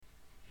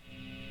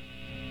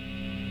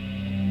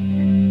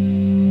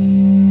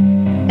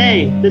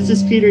Hey, this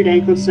is Peter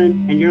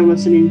Dankelson, and you're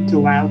listening to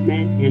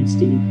Wildman and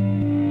Steve.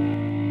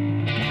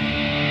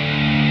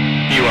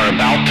 You are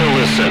about to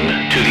listen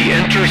to the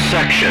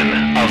intersection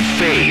of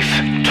faith,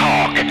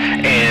 talk,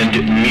 and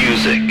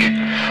music.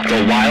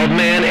 The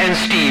Wildman and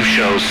Steve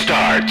show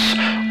starts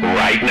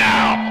right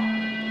now.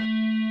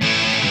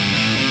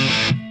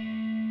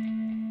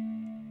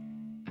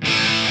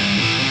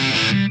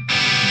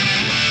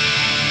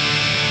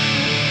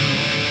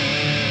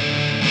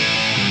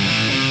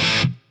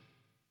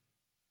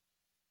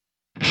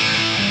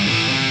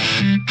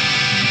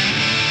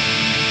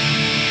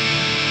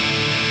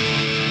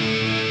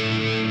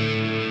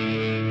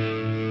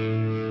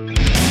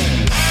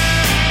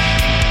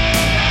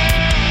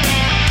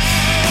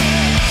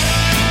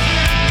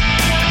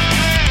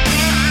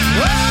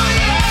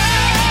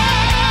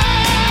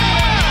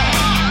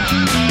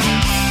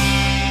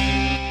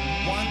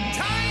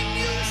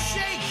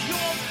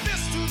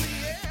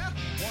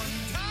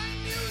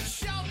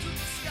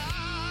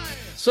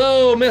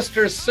 So,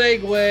 Mr.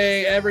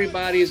 Segway,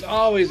 everybody's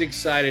always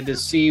excited to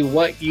see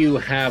what you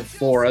have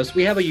for us.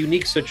 We have a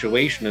unique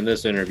situation in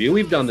this interview.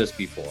 We've done this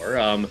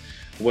before,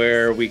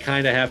 where we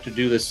kind of have to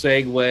do the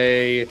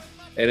segue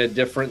in a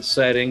different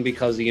setting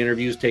because the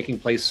interview is taking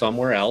place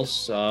somewhere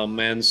else.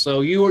 And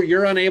so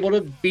you're unable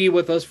to be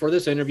with us for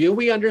this interview.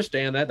 We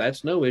understand that.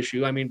 That's no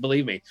issue. I mean,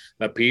 believe me,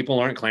 the people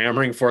aren't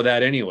clamoring for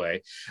that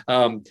anyway.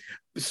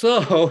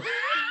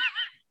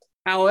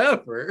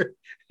 However,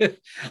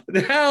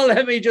 now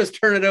let me just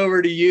turn it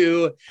over to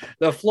you.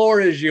 The floor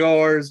is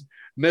yours,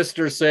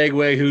 Mr.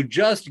 Segway, who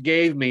just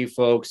gave me,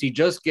 folks, he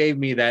just gave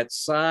me that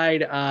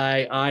side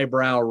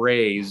eyebrow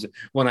raise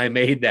when I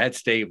made that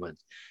statement.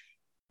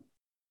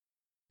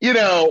 You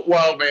know,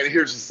 well, man,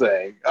 here's the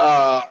thing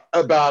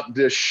about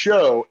this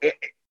show.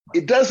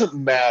 It doesn't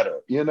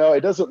matter. You know,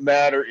 it doesn't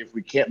matter if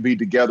we can't be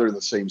together in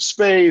the same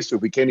space, if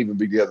we can't even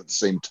be together at the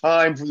same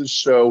time for this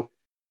show.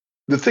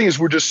 The thing is,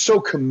 we're just so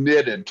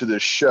committed to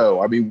this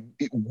show. I mean,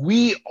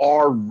 we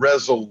are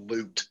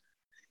resolute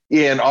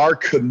in our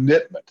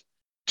commitment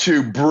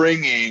to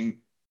bringing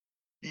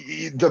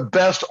the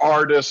best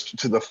artists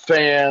to the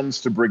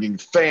fans, to bringing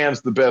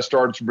fans the best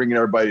artists, to bringing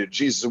everybody to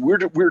Jesus. And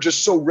we're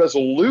just so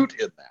resolute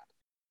in that.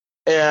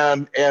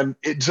 And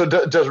it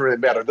doesn't really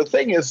matter. The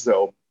thing is,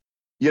 though,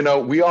 you know,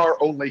 we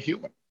are only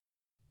human.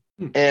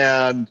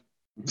 And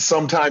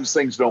sometimes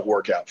things don't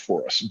work out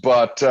for us.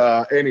 But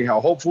anyhow,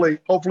 hopefully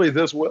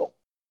this will.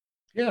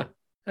 Yeah,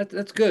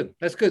 that's good.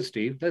 That's good,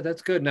 Steve.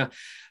 That's good. Now,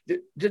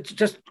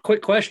 just a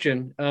quick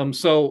question.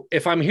 So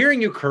if I'm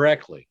hearing you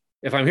correctly,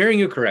 you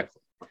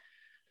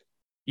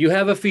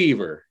have a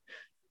fever,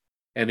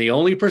 and the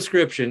only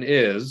prescription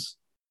is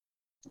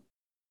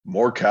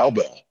more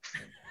cowbell.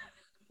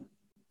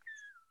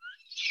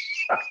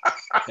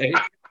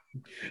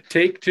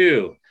 Take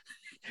two.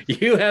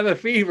 You have a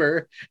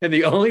fever, and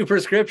the only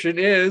prescription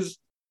is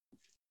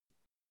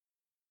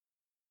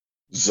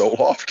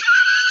Zoloft.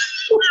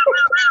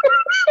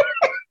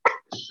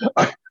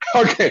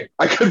 Okay,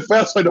 I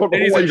confess I don't know.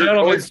 Ladies and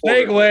gentlemen,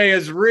 Segway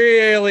is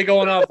really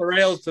going off the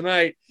rails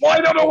tonight. Well,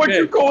 I don't know what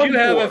you're going for.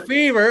 You have a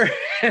fever,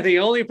 and the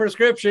only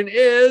prescription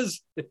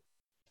is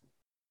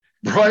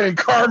Bryan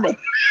Carman.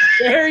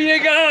 There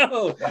you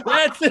go.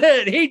 That's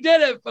it. He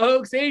did it,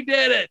 folks. He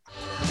did it.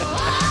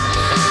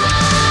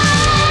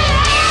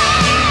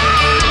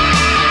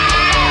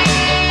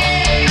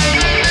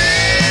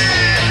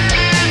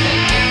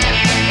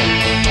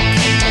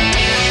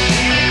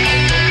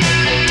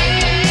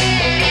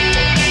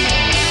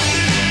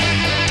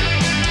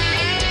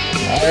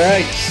 All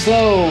right,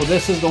 so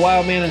this is the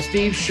Wildman and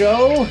Steve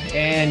show,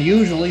 and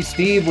usually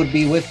Steve would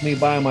be with me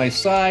by my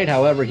side.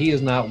 However, he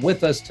is not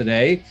with us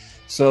today.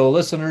 So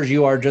listeners,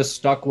 you are just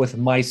stuck with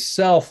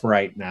myself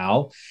right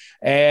now.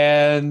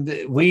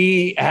 And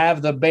we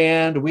have the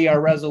band, We Are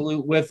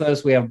Resolute, with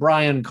us. We have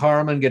Bryan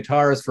Carman,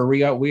 guitarist for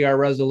We Are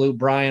Resolute.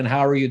 Bryan,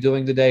 how are you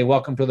doing today?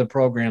 Welcome to the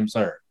program,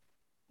 sir.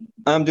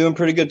 I'm doing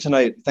pretty good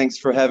tonight. Thanks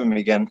for having me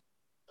again.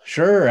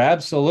 Sure,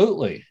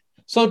 absolutely.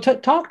 So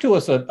talk to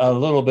us a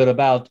little bit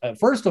about,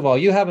 first of all,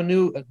 you have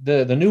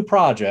the new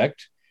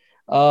project.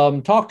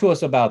 Talk to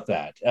us about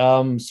that.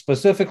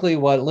 Specifically,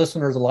 what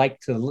listeners like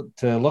to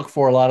look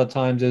for a lot of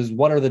times is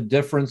what are the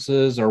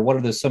differences or what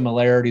are the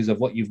similarities of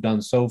what you've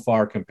done so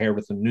far compared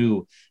with the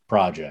new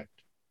project?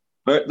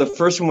 The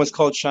first one was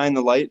called Shine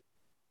the Light,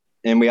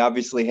 and we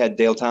obviously had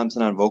Dale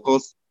Thompson on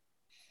vocals.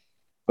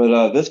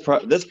 But this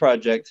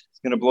project is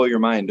going to blow your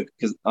mind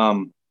because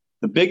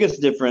the biggest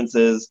difference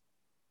is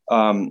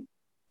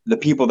the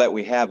people that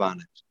we have on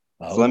it.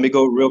 Oh. So let me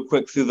go real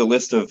quick through the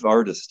list of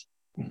artists.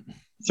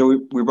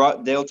 So we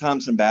brought Dale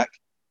Thompson back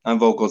on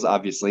vocals,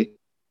 obviously.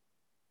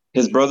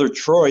 His brother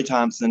Troy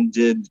Thompson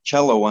did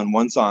cello on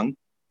one song.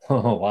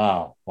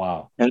 Oh,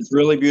 wow. And it's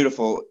really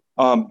beautiful.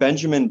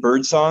 Benjamin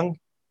Birdsong,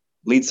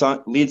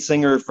 lead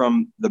singer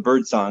from the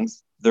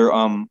Birdsongs. They're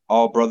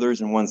all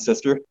brothers and one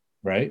sister.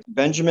 Right.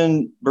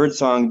 Benjamin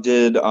Birdsong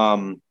did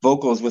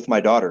vocals with my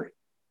daughter.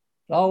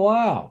 Oh,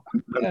 wow.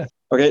 Yeah.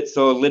 Okay,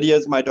 so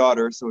Lydia's my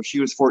daughter. So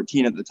she was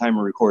 14 at the time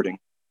of recording.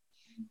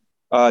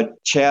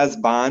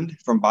 Chaz Bond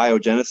from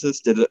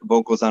Biogenesis did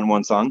vocals on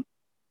one song.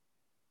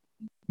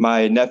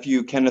 My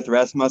nephew, Kenneth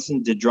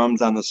Rasmussen, did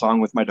drums on the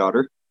song with my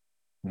daughter.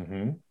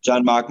 Mm-hmm.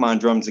 John Mockman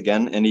drums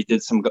again, and he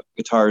did some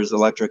guitars,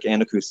 electric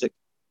and acoustic.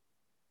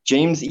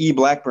 James E.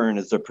 Blackburn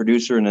is the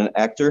producer and an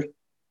actor.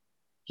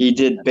 He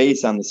did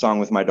bass on the song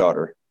with my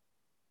daughter.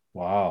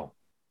 Wow.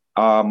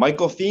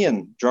 Michael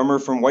Fian, drummer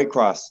from White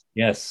Cross.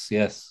 Yes,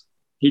 yes.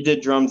 He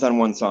did drums on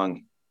one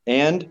song.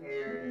 And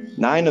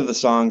 9 of the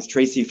songs,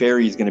 Tracy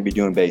Ferry is going to be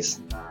doing bass.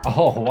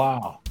 Oh,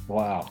 wow.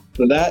 Wow.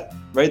 So that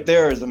right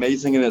there is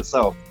amazing in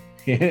itself.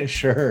 Yeah,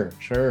 sure.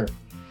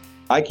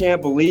 I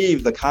can't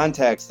believe the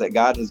contacts that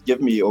God has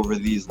given me over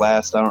these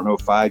last,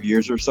 5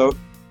 years or so.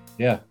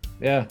 Yeah.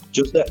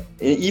 Just that,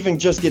 even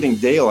just getting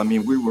Dale, I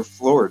mean, we were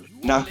floored.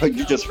 Now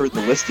you just heard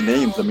the list of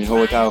names. I mean,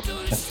 holy cow.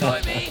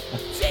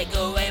 Take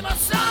away my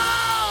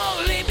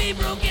soul, leave me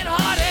broken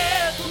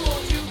hearted.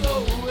 Won't you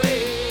go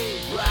away?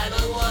 I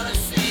don't wanna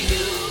see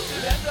you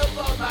left up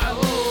on my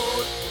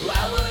hold.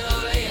 I will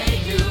only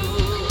hate you.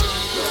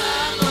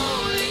 I'm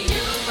only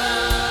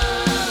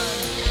human.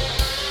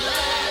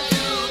 Glad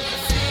you can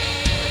see.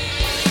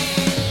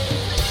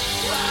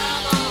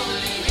 I'm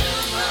only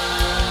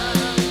human.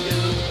 You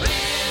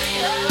really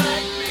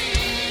hurt me.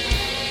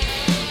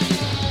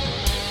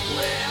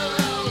 We're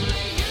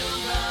only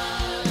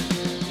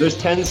human. There's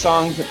 10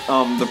 songs.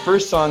 The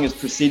first song is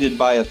preceded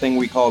by a thing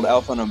we called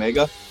Alpha and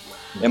Omega.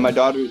 And my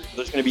daughter,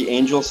 there's going to be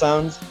angel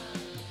sounds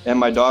and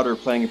my daughter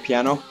playing a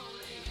piano.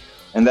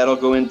 And that'll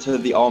go into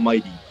The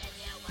Almighty,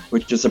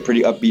 which is a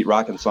pretty upbeat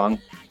rockin' song.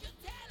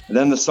 And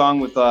then the song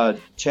with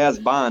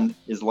Chaz Bond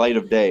is Light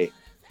of Day,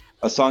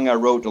 a song I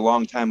wrote a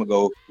long time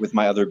ago with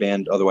my other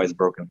band, Otherwise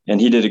Broken. And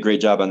he did a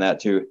great job on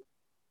that too.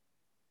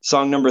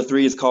 Song number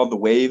 3 is called The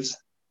Waves.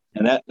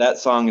 And that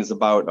song is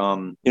about,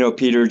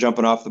 Peter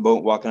jumping off the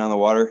boat, walking on the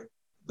water.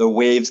 The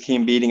waves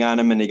came beating on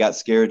him and he got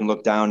scared and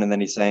looked down and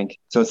then he sank.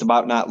 So it's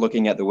about not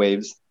looking at the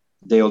waves.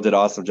 Dale did an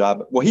awesome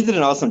job. Well, he did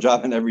an awesome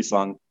job in every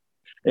song.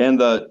 And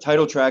the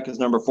title track is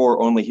number 4,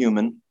 Only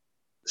Human.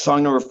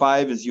 Song number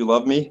 5 is You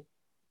Love Me.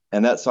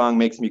 And that song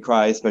makes me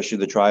cry, especially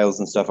the trials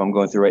and stuff I'm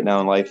going through right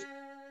now in life.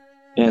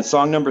 And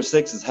song number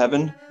 6 is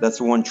Heaven. That's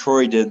the one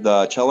Troy did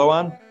the cello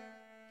on.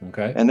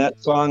 Okay. And that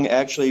song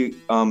actually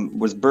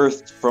was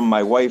birthed from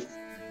my wife.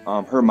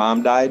 Her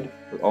mom died,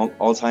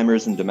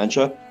 Alzheimer's and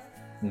dementia.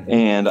 Mm-hmm.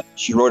 And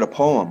she wrote a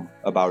poem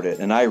about it.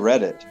 And I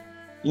read it.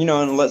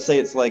 And let's say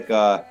it's like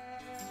a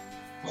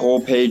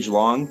whole page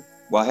long.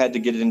 Well, I had to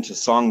get it into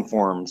song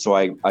form. So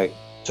I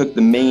took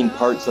the main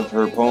parts of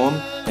her poem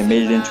and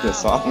made it into a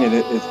song. And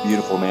it's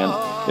beautiful, man.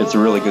 It's a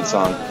really good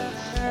song.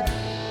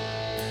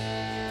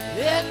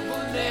 It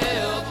will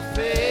never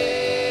fade.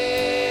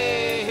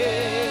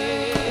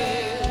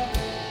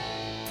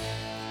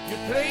 You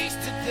placed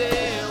it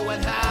there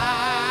when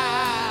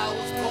I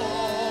was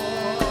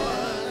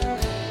born,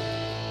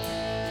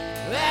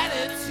 and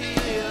it's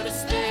here to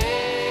stay.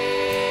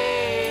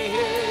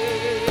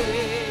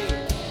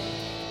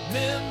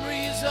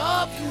 Memories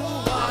of you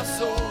are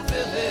so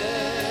vivid.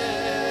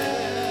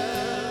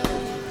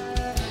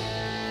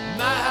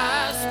 My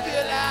eyes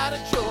spit out a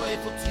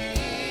joyful tear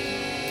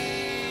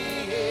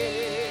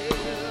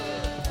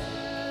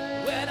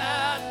when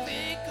I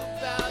think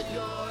about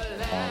your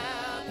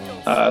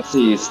laugh.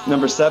 See,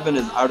 number 7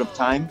 is Out of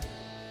Time,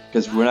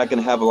 because we're not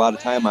going to have a lot of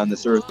time on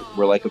this earth.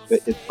 We're like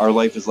our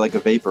life is like a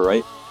vapor,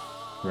 right?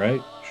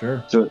 Right.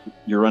 Sure. So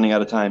you're running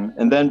out of time.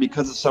 And then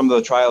because of some of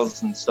the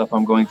trials and stuff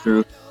I'm going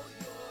through,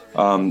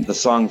 the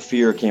song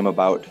Fear came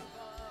about.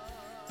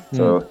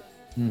 So,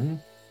 Mm-hmm.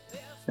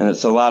 and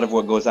it's a lot of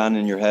what goes on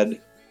in your head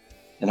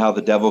and how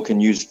the devil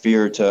can use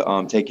fear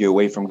to take you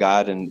away from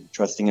God and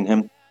trusting in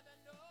him.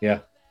 Yeah.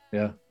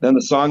 Then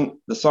the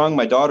song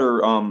my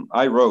daughter,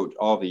 I wrote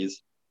all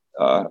these.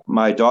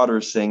 My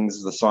daughter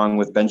sings the song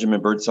with Benjamin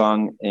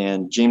Birdsong,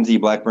 and James E.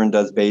 Blackburn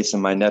does bass,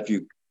 and my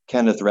nephew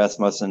Kenneth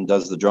Rasmussen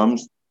does the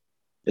drums.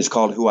 It's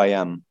called Who I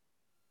Am.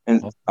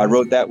 And I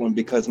wrote that one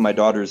because my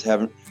daughter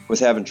was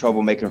having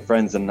trouble making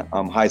friends in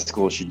high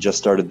school. She just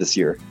started this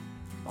year.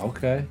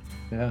 Okay.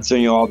 Yeah. So,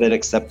 all that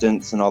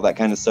acceptance and all that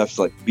kind of stuff.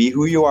 So, like, be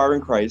who you are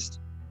in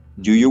Christ,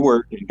 do your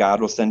work, and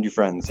God will send you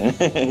friends.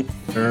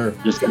 Sure.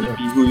 Just gotta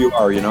be who you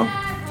are,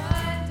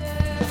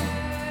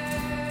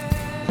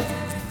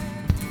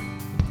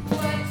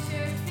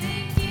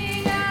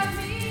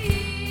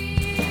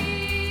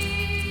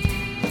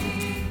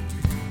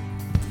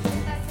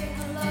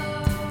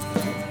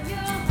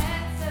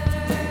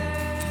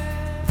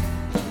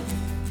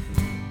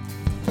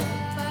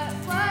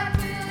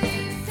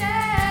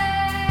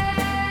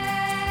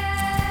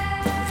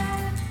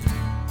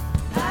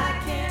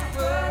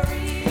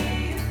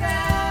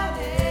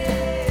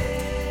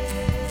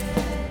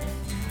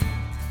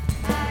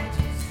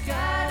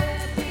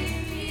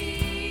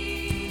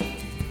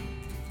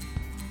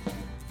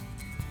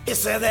 He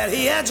said that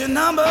he had your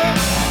number.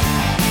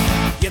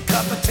 You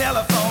cut the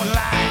telephone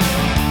line.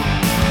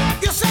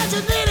 You said you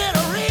needed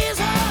a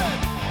reason.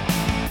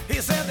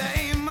 He said there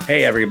ain't much.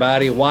 Hey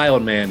everybody,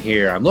 Wild Man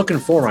here. I'm looking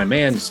for my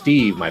man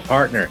Steve, my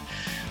partner.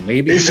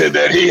 Maybe He said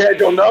that he had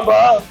your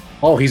number.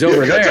 Oh, he's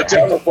over got there. the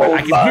telephone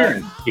I can hear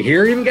him. You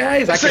hear him,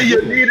 guys? I Say can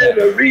you hear him. needed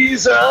a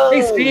reason.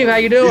 Hey, Steve, how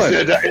you He doing?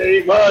 said there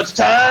ain't much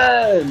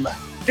time.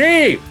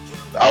 Steve!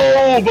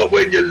 Oh, but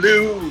when you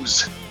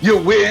lose, you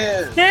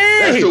win.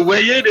 That's the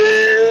way it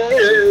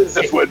is.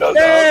 That's when the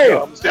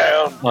love comes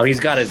down. Oh, he's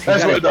got his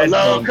That's when the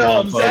love headphones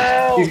on, comes folks.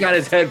 down. He's got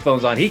his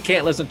headphones on. He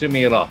can't listen to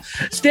me at all.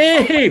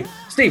 Steve!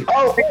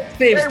 Oh,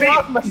 Steve, hey,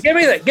 Rockman. give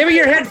me that. Give me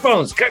your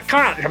headphones. Come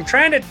on, I'm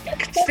trying to.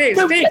 Steve,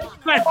 come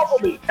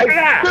on.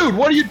 Hey, dude,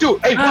 what are you doing?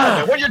 Hey,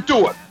 Rockman, what are you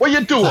doing? What are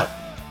you doing?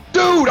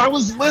 Dude, I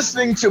was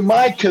listening to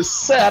my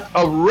cassette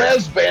of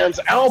Res Band's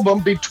album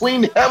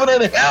Between Heaven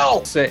and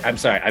Hell. I'm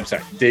sorry.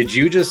 Did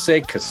you just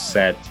say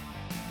cassette?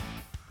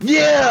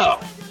 Yeah.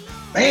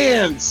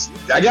 Man,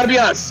 I gotta be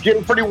honest, it's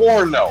getting pretty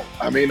worn though.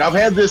 I mean, I've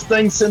had this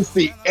thing since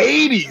the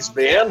 80s,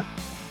 man.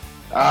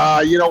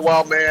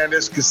 Well, man,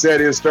 this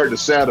cassette is starting to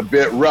sound a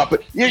bit rough.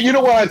 But you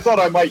know what I thought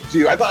I might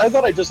do? I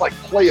thought I'd just like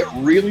play it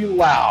really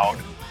loud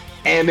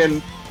and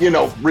then,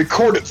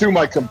 record it through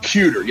my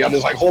computer.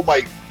 Just like hold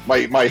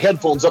my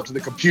headphones up to the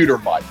computer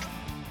mic.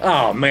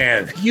 Oh,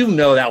 man,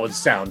 that would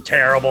sound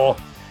terrible.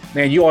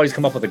 Man, you always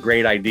come up with the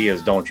great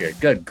ideas, don't you?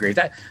 Good grief.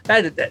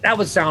 That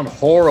would sound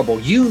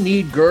horrible. You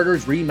need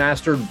Girder's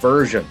remastered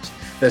versions.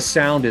 The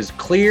sound is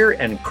clear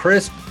and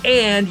crisp,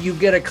 and you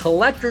get a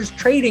collector's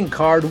trading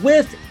card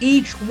with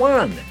each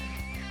one.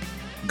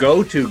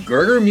 Go to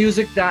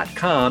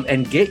girdermusic.com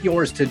and get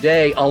yours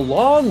today,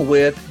 along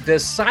with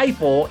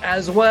Disciple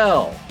as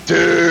well.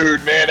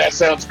 Dude, man, that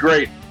sounds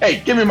great.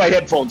 Hey, give me my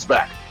headphones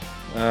back.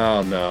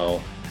 Oh,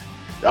 no.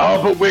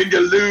 Oh, but when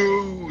you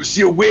lose,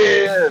 you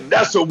win.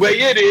 That's the way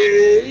it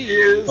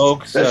is.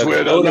 Folks, That's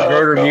where go the to love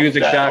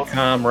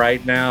girdermusic.com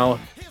right now.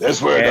 That's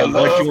where And the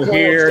love what you'll comes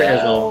hear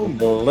down.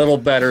 is a little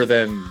better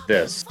than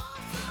this.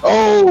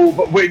 Oh,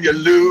 but when you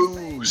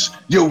lose,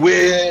 you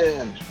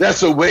win.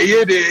 That's the way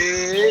it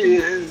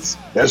is.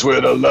 That's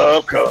where the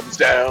love comes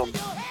down.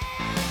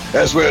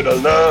 That's where the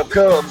love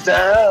comes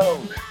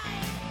down.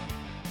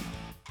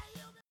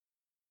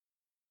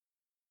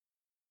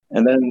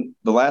 And then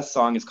the last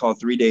song is called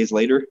 3 Days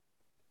Later.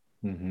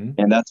 Mm-hmm.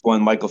 And that's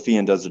one Michael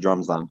Fian does the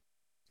drums on.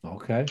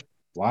 Okay.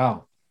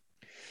 Wow.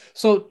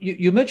 So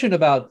you mentioned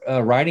about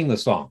writing the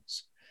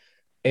songs,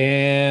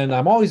 and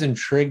I'm always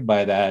intrigued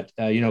by that,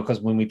 because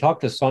when we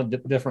talk to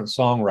different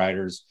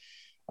songwriters,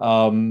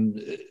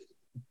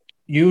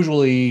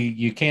 usually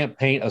you can't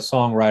paint a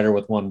songwriter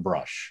with one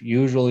brush.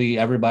 Usually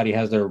everybody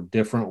has their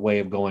different way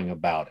of going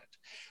about it.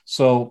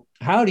 So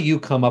how do you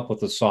come up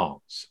with the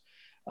songs?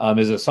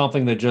 Is it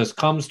something that just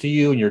comes to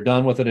you and you're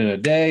done with it in a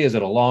day? Is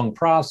it a long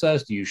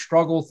process? Do you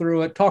struggle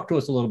through it? Talk to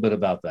us a little bit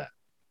about that.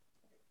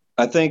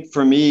 I think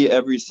for me,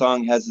 every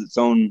song has its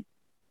own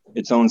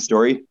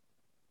story.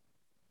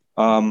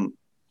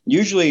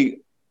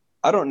 Usually,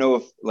 I don't know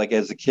if like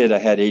as a kid I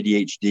had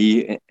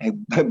ADHD,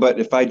 but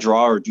if I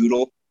draw or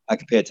doodle, I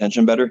can pay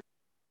attention better.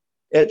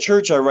 At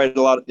church, I write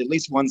at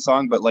least one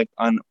song, but like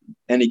on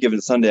any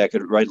given Sunday, I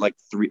could write like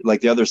three. Like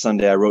the other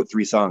Sunday, I wrote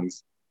 3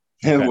 songs.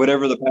 Okay.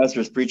 Whatever the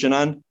pastor's preaching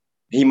on,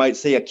 he might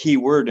say a key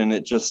word and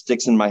it just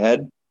sticks in my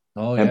head.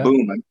 Oh, and yeah.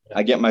 Boom,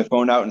 I get my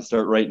phone out and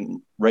start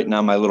writing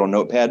on my little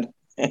notepad.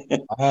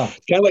 Wow.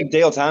 Kind of like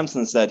Dale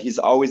Thompson said, he's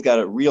always got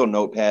a real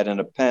notepad and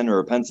a pen or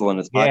a pencil in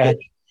his pocket.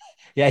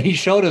 Yeah, he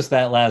showed us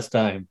that last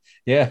time.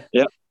 Yeah.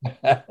 Yeah.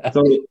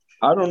 So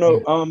I don't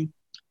know.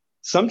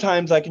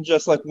 Sometimes I can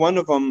just like one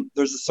of them.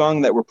 There's a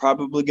song that we're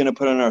probably going to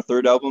put on our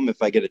 3rd album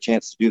if I get a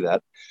chance to do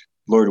that,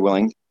 Lord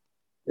willing.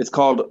 It's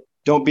called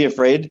 "Don't Be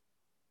Afraid."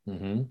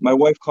 Mm-hmm. My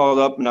wife called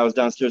up and I was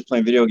downstairs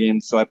playing video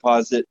games, so I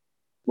paused it,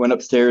 went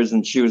upstairs,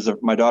 and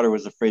my daughter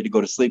was afraid to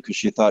go to sleep because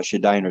she thought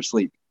she'd die in her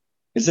sleep.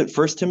 Is it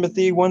 1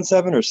 Timothy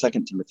 1:7 or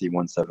 2 Timothy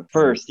 1:7?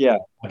 First, yeah.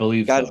 I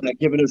believe God's so. not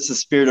giving us the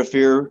spirit of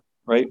fear,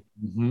 right?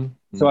 Mm-hmm.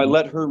 So I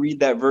let her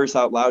read that verse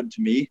out loud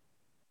to me,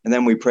 and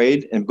then we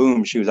prayed, and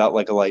boom, she was out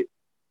like a light.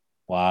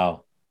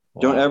 Wow.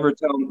 Don't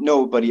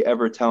nobody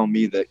ever tell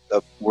me that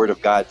the word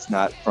of God's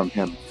not from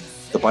him.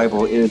 The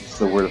Bible is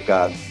the word of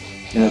God,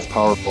 and it's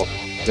powerful,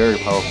 very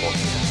powerful.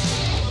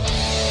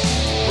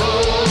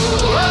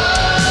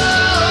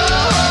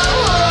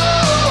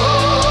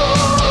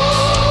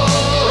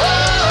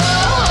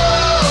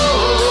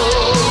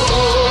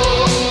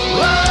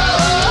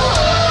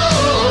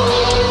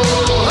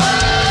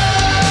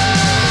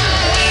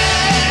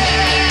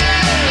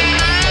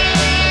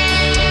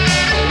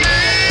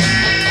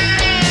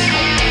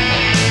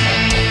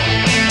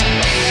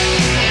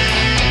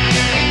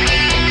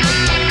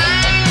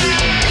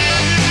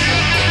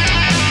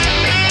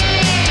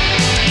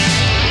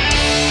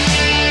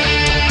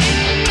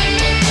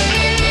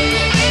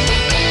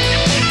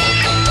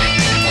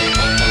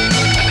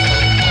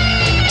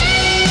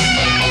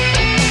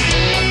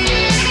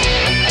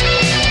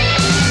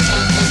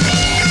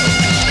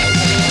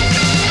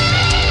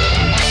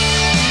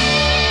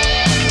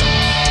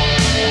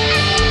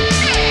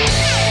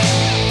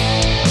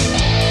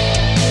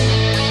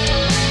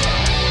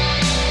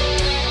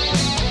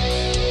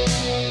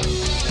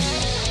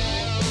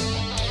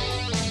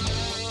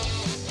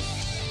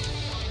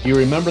 Do you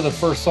remember the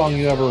first song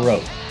you ever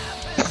wrote?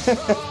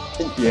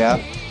 Yeah.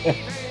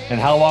 And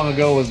how long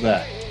ago was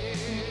that?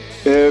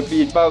 It'd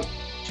be about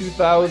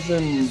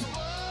 2000,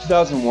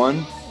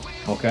 2001.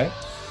 Okay.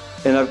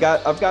 And I've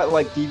got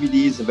like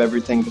DVDs of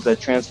everything because I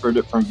transferred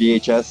it from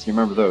VHS. You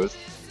remember those?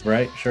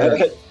 Right, sure.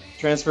 I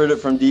transferred it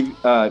from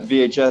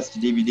VHS to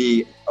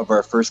DVD of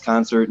our first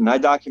concert, and I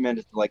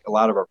documented like a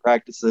lot of our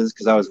practices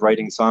because I was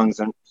writing songs.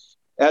 And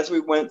as we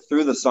went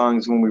through the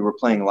songs when we were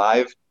playing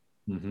live,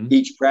 Mm-hmm.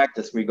 each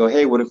practice we go,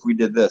 "Hey, what if we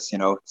did this?"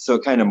 So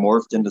it kind of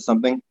morphed into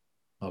something.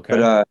 Okay.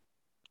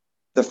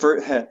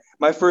 But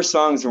my first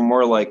songs were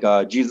more like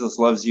 "Jesus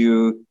Loves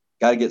You,"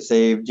 "Gotta Get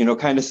Saved,"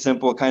 kind of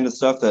simple kind of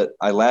stuff that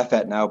I laugh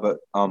at now. But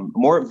I'm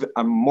more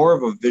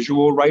of a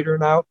visual writer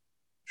now.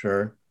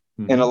 Sure.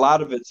 And Mm-hmm. a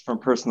lot of it's from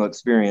personal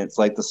experience,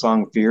 like the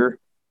song "Fear."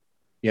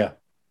 Yeah.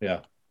 Yeah.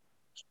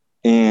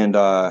 And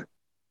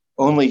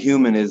 "Only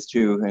Human" is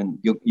too, and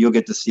you'll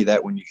get to see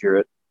that when you hear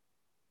it.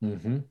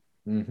 Mm-hmm.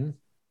 Mm-hmm.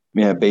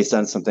 Yeah, based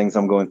on some things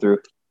I'm going through.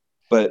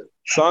 But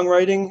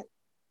songwriting,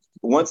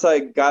 once I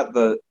got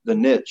the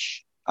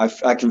niche,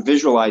 I can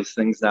visualize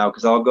things now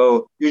because I'll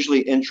go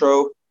usually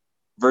intro,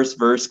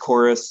 verse,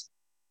 chorus,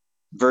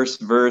 verse,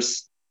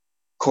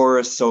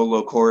 chorus,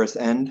 solo, chorus,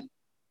 end.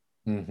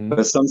 Mm-hmm.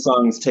 But some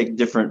songs take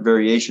different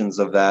variations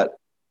of that,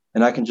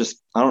 and I can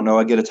just, I don't know,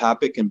 I get a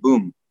topic and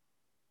boom.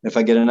 If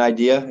I get an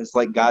idea, it's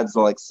like God's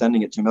like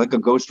sending it to me, like a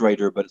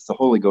ghostwriter, but it's the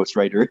Holy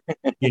Ghostwriter.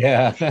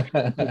 Yeah.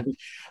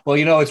 Well,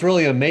 it's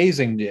really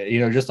amazing,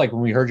 just like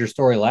when we heard your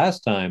story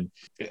last time,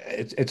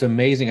 it's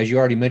amazing, as you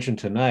already mentioned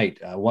tonight,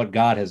 what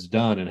God has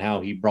done and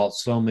how he brought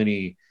so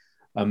many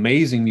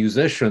amazing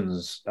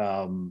musicians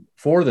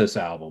for this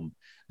album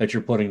that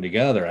you're putting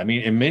together. I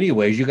mean, in many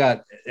ways, you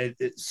got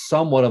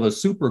somewhat of a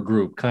super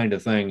group kind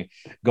of thing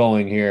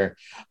going here.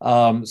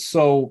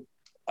 So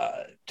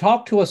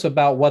talk to us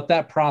about what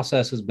that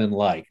process has been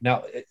like.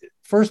 Now,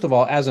 first of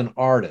all, as an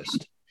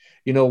artist,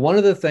 one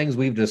of the things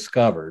we've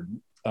discovered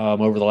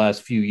over the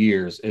last few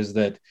years is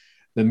that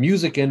the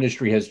music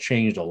industry has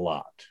changed a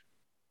lot.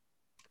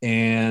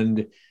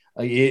 And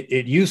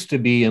it used to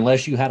be,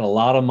 unless you had a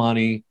lot of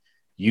money,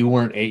 you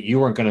weren't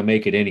going to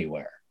make it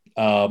anywhere.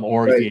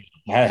 Or if Right.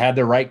 you had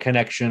the right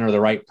connection or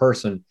the right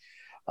person.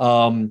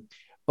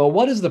 But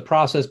what has the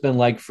process been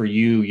like for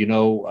you?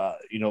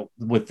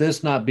 With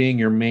this not being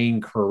your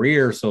main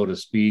career, so to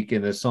speak,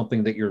 and it's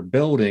something that you're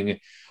building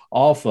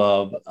off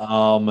of.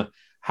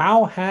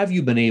 How have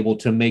you been able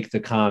to make the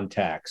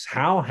contacts?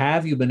 How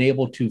have you been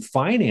able to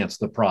finance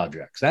the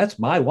projects? That's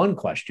my one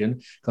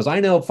question, because I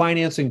know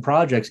financing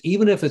projects,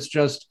 even if it's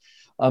just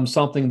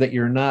something that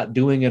you're not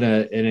doing in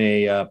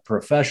a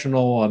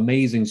professional,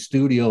 amazing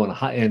studio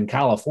in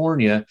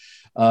California,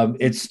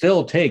 it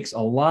still takes a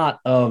lot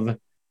of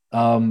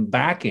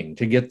backing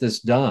to get this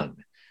done.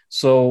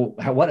 So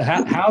how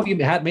have you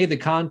made the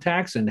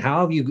contacts, and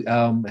how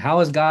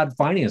has God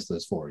financed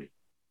this for you?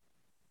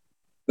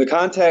 The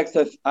contacts,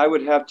 I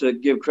would have to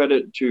give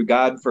credit to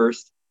God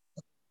first,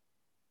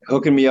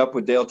 hooking me up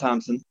with Dale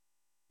Thompson.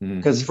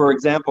 Because, Mm-hmm. for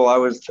example, I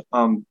was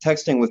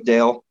texting with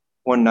Dale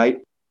one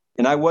night,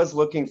 and I was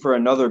looking for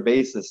another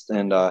bassist.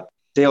 And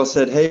Dale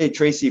said, "Hey,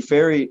 Tracy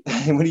Ferry."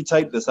 And when he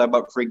typed this, I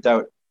about freaked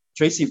out.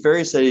 Tracy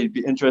Ferry said he'd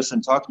be interested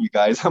in talking to you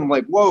guys. I'm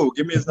like, whoa,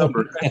 give me his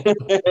number.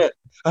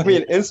 I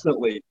mean,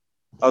 instantly.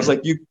 I was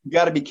like, you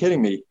got to be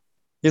kidding me.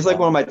 He's like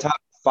one of my top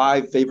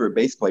 5 favorite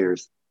bass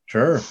players.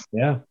 Sure.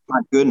 Yeah. My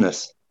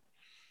goodness.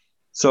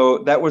 So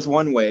that was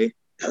one way.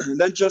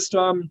 Then just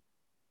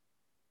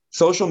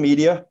social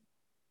media.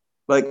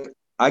 Like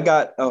I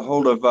got a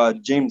hold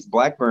of James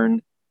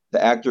Blackburn,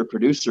 the actor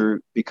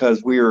producer,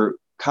 because we were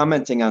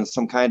commenting on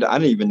some kind of, I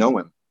didn't even know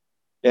him.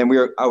 And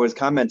I was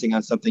commenting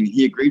on something.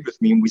 He agreed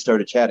with me and we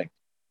started chatting.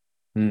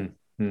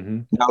 Mm-hmm.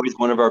 Now he's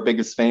one of our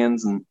biggest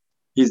fans and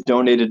he's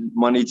donated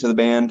money to the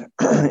band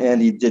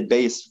and he did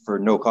bass for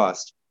no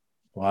cost.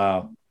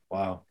 Wow.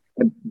 Wow.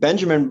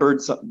 Benjamin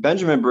Bird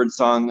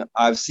Song,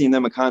 I've seen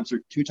them a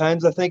concert 2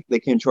 times, I think. They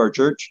came to our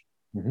church.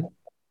 Mm-hmm.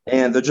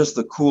 And they're just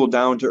the cool,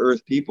 down to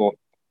earth people.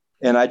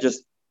 And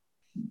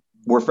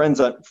we're friends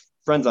on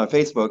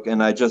Facebook.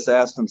 And I just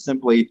asked them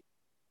simply,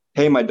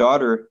 "Hey, my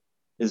daughter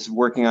is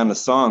working on a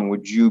song.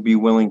 Would you be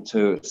willing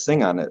to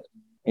sing on it?"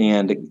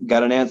 And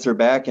got an answer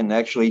back. And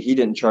actually, he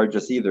didn't charge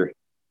us either.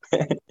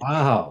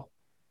 Wow.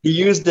 He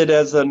used it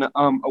as a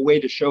way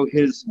to show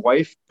his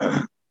wife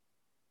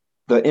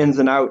the ins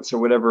and outs or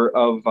whatever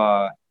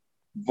of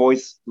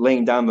voice,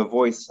 laying down the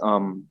voice,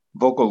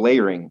 vocal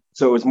layering.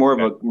 So it was more of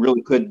a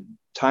really good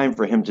time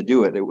for him to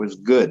do it. It was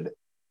good.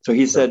 So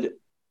he said,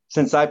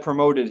 since I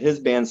promoted his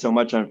band so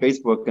much on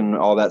Facebook and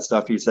all that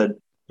stuff, he said,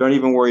 "Don't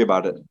even worry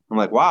about it." I'm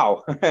like,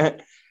 wow.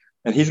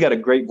 And he's got a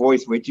great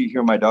voice. Wait till you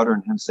hear my daughter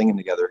and him singing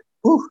together.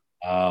 Whew.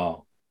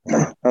 Oh,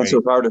 I'm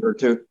so proud of her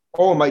too.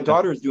 Oh, my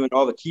daughter's doing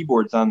all the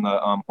keyboards on the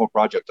whole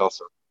project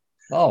also.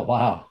 oh,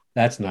 wow.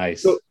 That's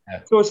nice. So,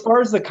 Yeah. so as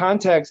far as the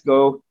contacts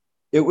go,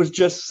 it was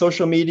just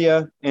social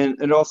media, and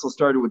it also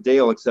started with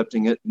Dale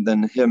accepting it, and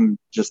then him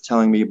just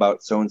telling me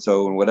about so and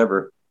so and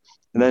whatever,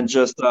 and then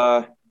just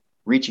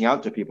reaching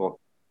out to people.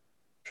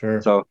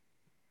 Sure. So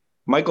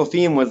Michael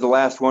Thiem was the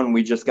last one.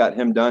 We just got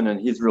him done, and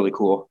he's really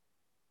cool.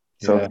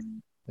 So, Yeah.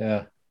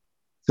 Yeah.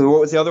 so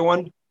what was the other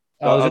one?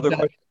 Oh, is it Other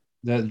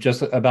question?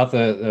 just about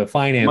the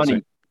financing?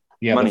 Money.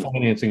 Yeah, the Money.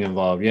 financing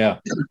involved. Yeah.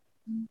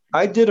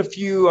 I did a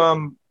few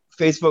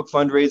Facebook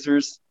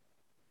fundraisers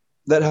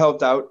that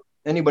helped out.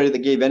 Anybody that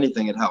gave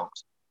anything, it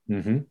helped.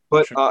 Mm-hmm.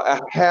 But Sure. I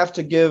have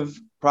to give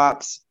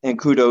props and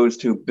kudos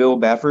to Bill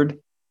Bafford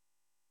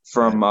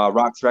from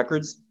Rocks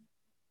Records,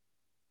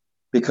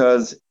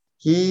 because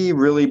he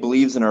really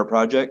believes in our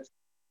project,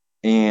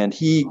 and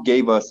he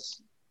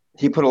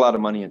put a lot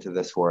of money into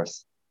this for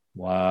us.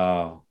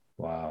 Wow.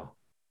 Wow.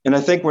 And I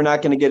think we're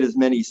not going to get as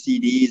many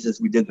CDs as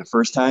we did the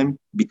first time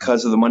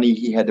because of the money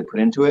he had to put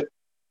into it.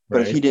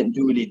 But if Right. he didn't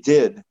do what he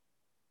did,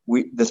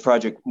 this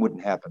project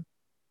wouldn't happen.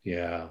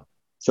 Yeah.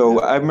 So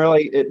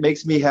it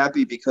makes me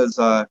happy because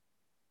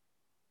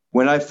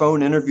when I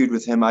phone interviewed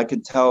with him, I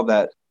could tell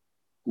that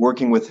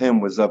working with him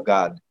was of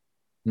God.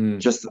 Mm.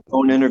 Just the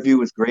phone interview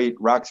was great.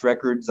 Rocks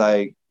Records,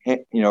 my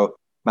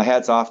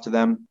hat's off to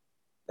them.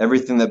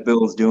 Everything that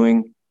Bill's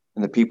doing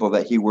and the people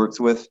that he works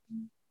with.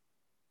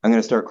 I'm going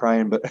to start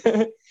crying, but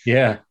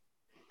Yeah.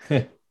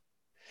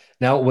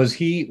 Now, was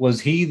he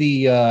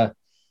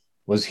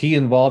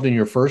involved in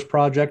your first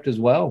project as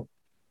well,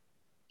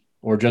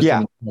 or just in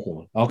yeah, the second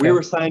one? Okay. we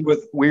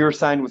were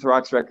signed with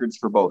Rocks Records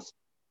for both.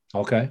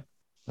 Okay.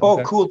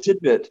 Oh, cool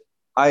tidbit.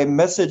 I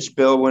messaged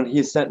Bill when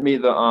he sent me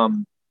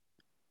the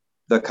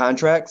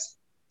contracts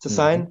to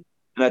sign,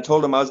 and I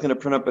told him I was going to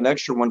print up an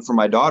extra one for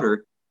my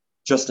daughter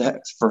just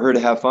for her to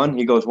have fun.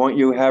 He goes, "Won't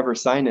you have her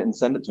sign it and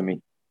send it to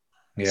me?"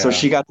 Yeah. So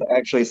she got to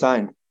actually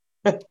sign.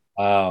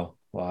 Wow.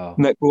 Wow.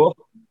 Isn't that cool?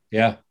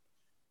 Yeah.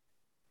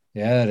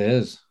 Yeah, it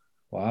is.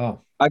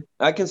 Wow.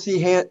 I can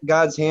see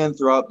God's hand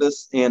throughout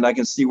this, and I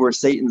can see where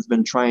Satan's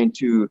been trying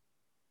to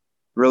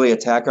really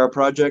attack our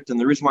project. And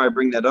the reason why I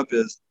bring that up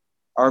is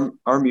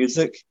our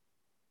music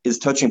is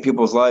touching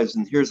people's lives,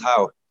 and here's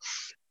how.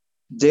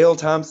 Dale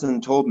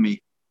Thompson told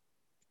me,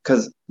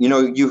 because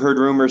you heard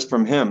rumors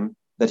from him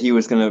that he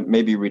was going to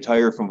maybe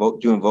retire from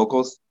doing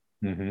vocals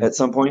at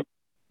some point.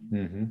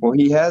 Mm-hmm. Well,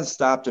 he has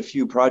stopped a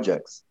few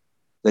projects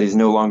that he's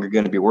no longer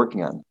going to be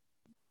working on.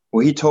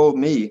 Well, he told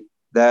me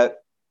that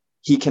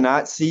he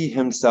cannot see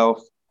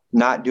himself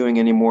not doing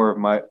any more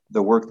of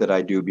the work that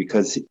I do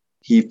because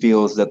he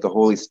feels that the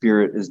Holy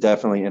Spirit is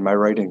definitely in my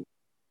writing.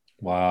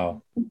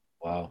 Wow.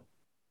 Wow.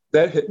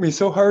 That hit me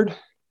so hard.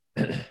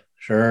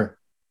 Sure.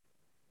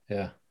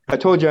 Yeah. I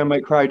told you I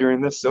might cry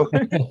during this, so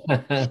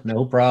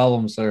No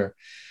problem, sir.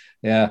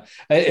 Yeah.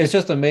 It's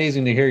just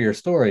amazing to hear your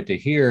story, to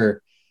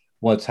hear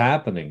what's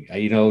happening.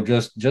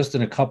 Just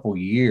in a couple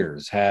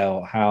years,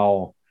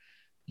 how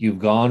you've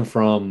gone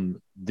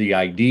from the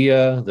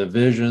idea, the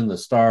vision, the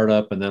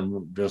startup, and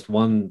then just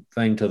one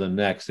thing to the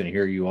next, and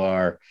here you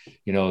are,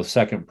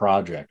 second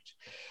project.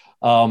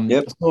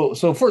 Yep.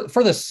 So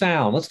for the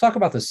sound, let's talk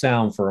about the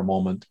sound for a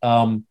moment.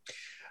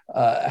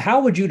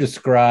 How would you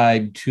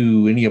describe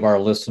to any of our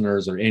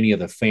listeners or any of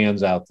the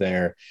fans out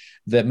there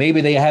that maybe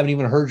they haven't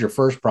even heard your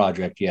first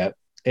project yet,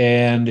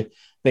 and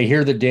they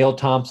hear that Dale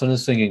Thompson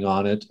is singing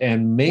on it,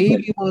 and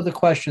maybe one of the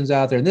questions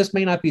out there, and this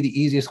may not be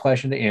the easiest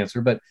question to answer,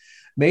 but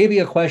maybe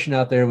a question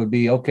out there would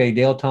be, okay,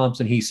 Dale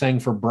Thompson, he sang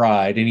for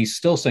Bride, and he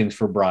still sings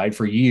for Bride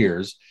for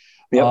years.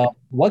 Yep.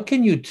 What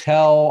can you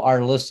tell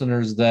our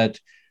listeners that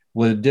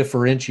would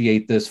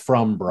differentiate this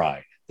from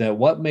Bride? That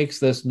what makes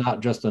this not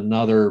just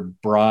another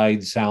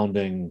Bride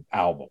sounding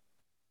album?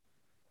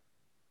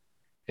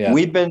 Yeah.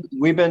 We've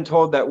been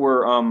told that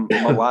we're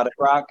melodic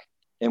rock,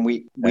 and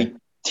we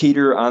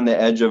teeter on the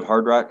edge of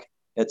hard rock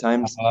at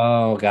times.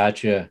 Oh,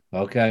 gotcha.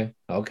 Okay.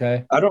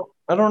 I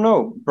don't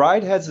know.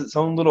 Bride has its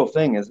own little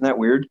thing. Isn't that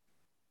weird?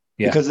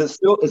 Yeah. Because it's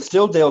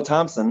still Dale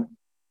Thompson,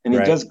 and he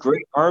does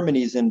great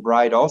harmonies in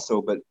Bride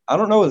also. But I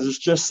don't know. There's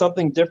just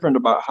something different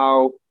about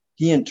how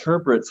he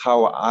interprets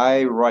how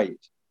I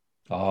write.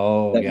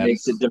 Oh, that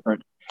makes it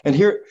different. And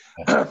here,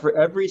 for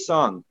every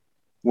song,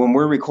 when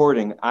we're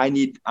recording, I'm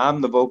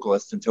the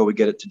vocalist until we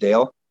get it to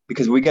Dale,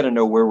 because we got to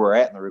know where we're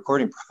at in the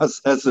recording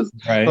processes.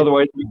 Right.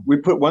 Otherwise, we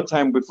put one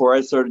time before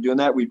I started doing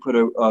that, we put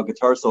a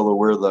guitar solo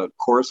where the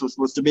chorus was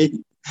supposed to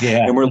be.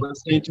 Yeah. And we're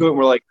listening to it, and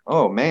we're like,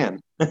 oh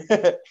man.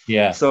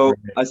 Yeah. So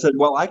I said,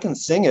 well, I can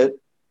sing it.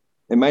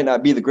 It might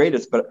not be the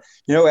greatest, but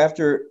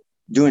after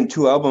doing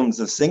 2 albums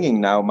of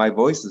singing now, my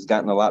voice has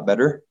gotten a lot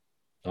better.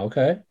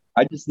 Okay.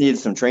 I just needed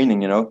some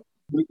training,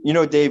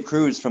 Dave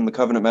Cruz from the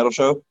Covenant Metal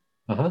Show.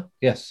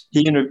 Yes.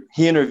 He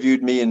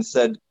interviewed me and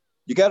said,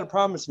 "You got to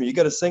promise me, you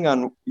got to sing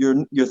on your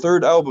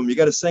 3rd album. You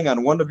got to sing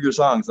on one of your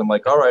songs." I'm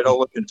like, "All right, I'll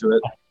look into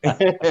it."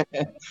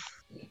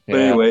 But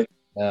anyway,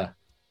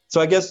 So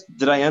I guess,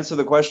 did I answer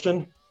the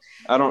question?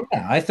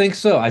 I think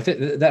so. I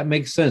think that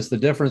makes sense. The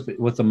difference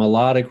with the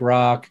melodic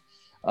rock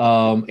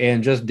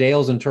and just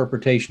Dale's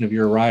interpretation of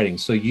your writing.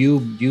 So you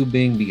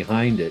being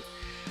behind it.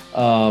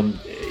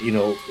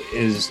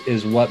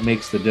 Is what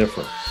makes the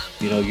difference.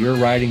 You're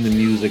writing the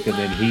music, and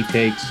then he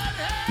takes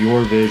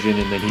your vision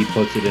and then he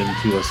puts it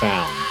into a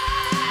sound.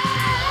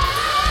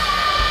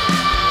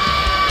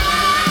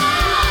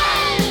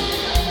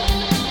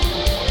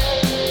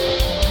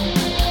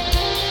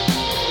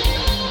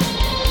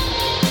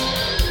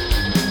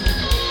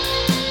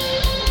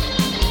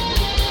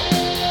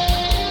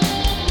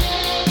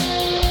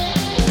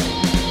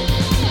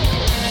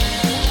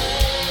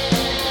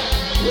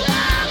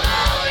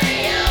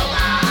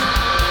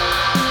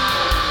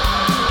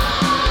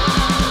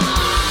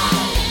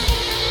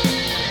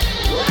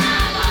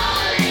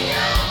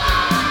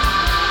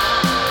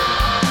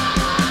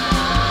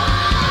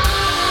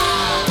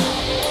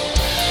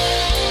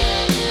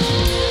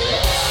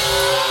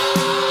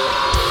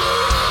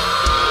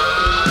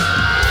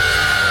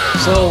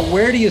 So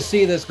where do you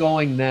see this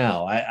going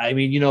now? I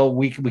mean,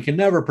 we can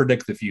never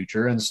predict the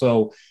future, and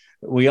so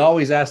we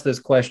always ask this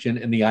question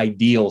in the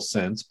ideal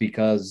sense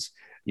because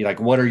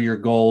like, what are your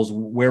goals?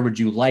 Where would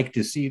you like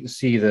to see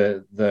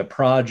the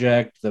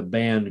project, the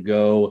band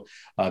go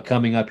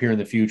coming up here in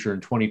the future in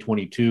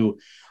 2022?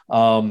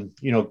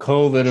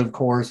 COVID, of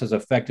course, has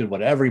affected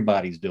what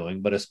everybody's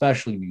doing, but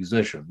especially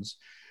musicians.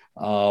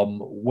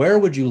 Where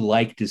would you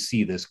like to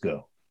see this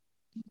go?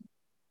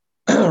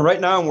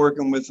 Right now, I'm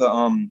working with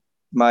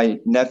my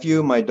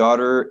nephew, my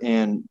daughter,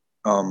 and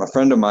a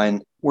friend of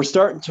mine. We're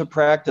starting to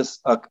practice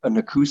an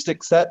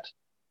acoustic set.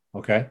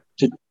 Okay.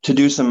 To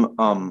do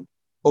some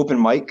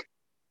open mic.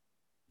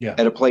 Yeah.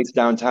 At a place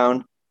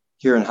downtown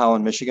here in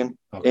Holland, Michigan.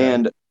 Okay.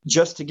 And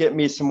just to get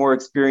me some more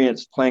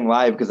experience playing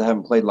live because I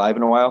haven't played live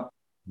in a while.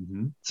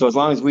 Mm-hmm. So as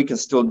long as we can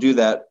still do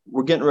that,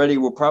 we're getting ready.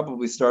 We'll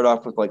probably start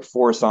off with like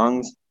 4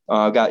 songs.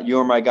 Got You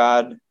Are My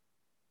God,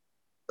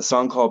 a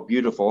song called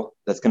Beautiful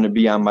that's going to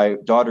be on my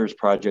daughter's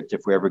project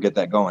if we ever get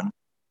that going.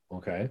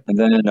 Okay. And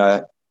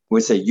then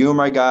we say You Are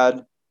My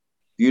God,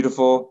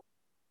 Beautiful,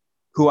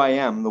 Who I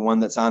Am, the one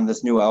that's on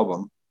this new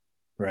album.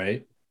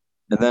 Right.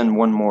 And then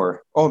one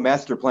more. Oh,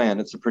 Master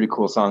Plan. It's a pretty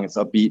cool song. It's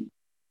upbeat.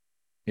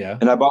 Yeah.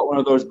 And I bought one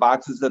of those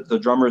boxes that the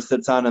drummer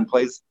sits on and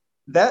plays.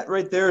 That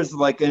right there is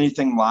like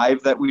anything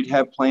live that we'd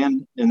have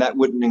planned. And that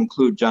wouldn't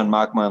include John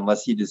Machma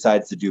unless he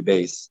decides to do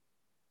bass.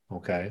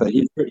 Okay. But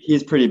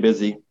he's pretty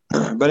busy.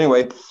 But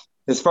anyway,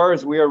 as far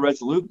as We Are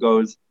Resolute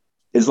goes,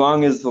 as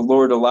long as the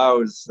Lord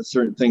allows a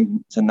certain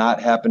thing to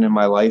not happen in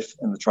my life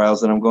and the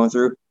trials that I'm going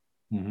through,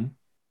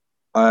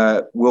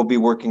 we'll be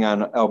working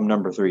on album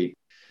number 3.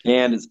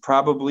 And it's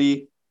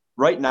probably,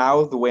 right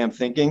now, the way I'm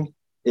thinking,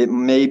 it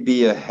may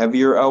be a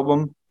heavier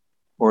album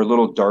or a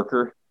little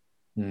darker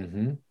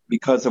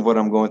because of what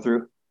I'm going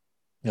through.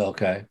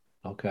 Okay.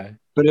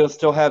 But it'll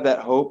still have that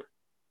hope.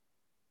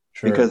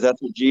 Sure. Because that's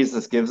what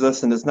Jesus gives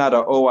us. And it's not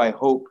I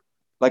hope.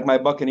 Like my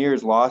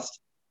Buccaneers lost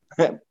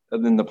in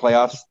the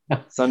playoffs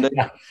Sunday.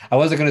 Yeah. I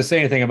wasn't going to say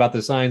anything about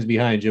the signs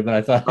behind you, but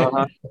I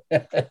thought.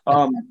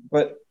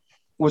 But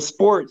with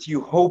sports,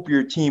 you hope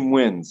your team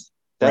wins.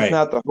 That's right.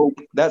 Not the hope.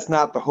 That's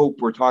not the hope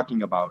we're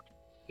talking about.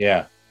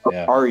 Yeah.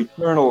 Our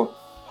eternal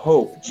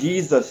hope.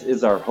 Jesus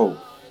is our hope.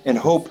 And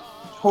hope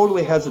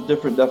totally has a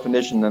different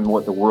definition than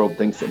what the world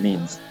thinks it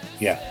means.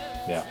 Yeah.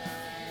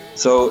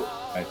 So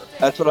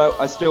that's what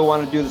I still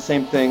want to do the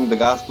same thing. The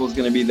gospel is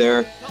going to be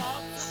there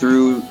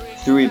through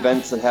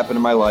events that happen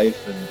in my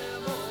life. And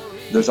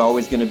there's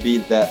always going to be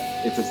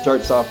that if it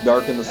starts off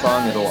dark in the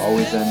song, it'll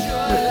always end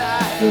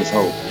with there's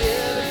hope.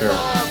 Sure.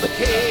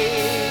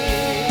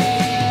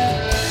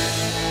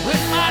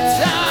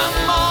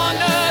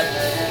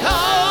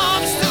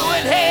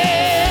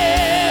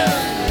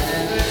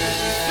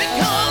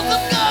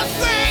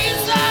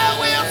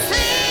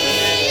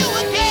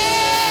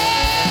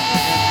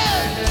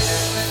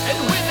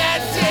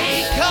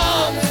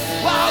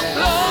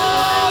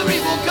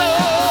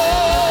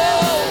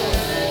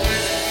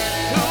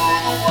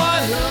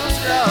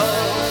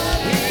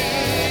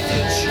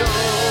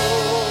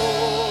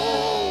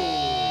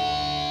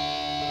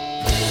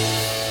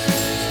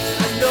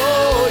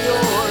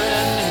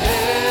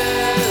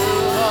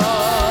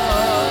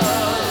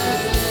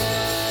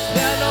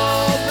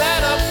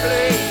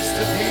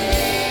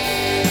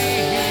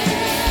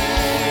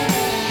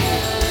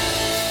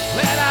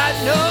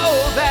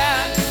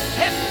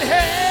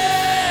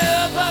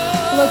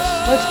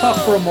 Let's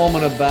talk for a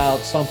moment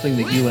about something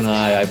that you and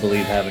I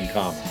believe, have in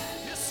common.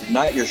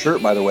 Not your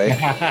shirt, by the way.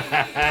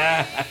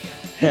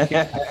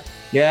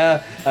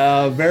 Yeah,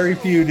 very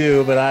few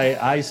do, but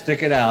I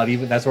stick it out.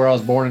 Even that's where I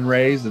was born and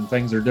raised, and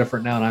things are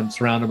different now, and I'm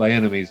surrounded by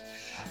enemies.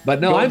 But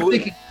no,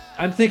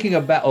 I'm thinking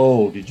about.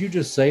 Oh, did you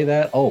just say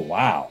that? Oh,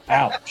 wow!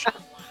 Ouch!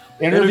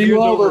 Interview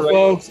over,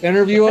 folks.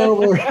 Interview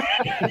over.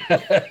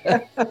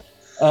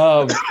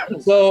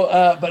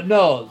 But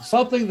no,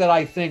 something that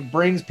I think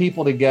brings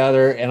people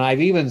together, and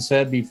I've even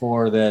said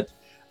before that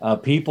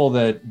people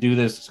that do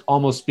this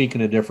almost speak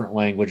in a different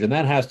language, and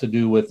that has to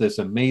do with this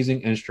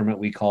amazing instrument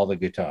we call the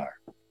guitar.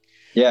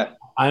 Yeah.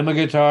 I'm a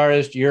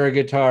guitarist, you're a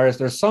guitarist.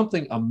 There's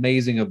something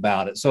amazing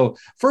about it. So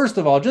first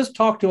of all, just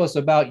talk to us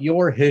about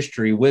your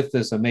history with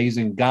this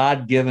amazing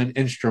God-given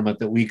instrument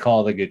that we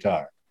call the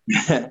guitar.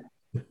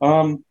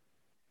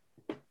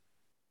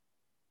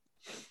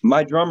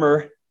 My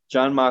drummer,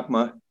 John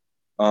Machma,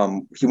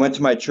 he went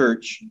to my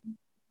church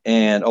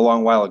and a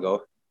long while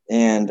ago,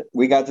 and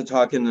we got to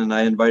talking, and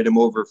I invited him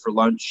over for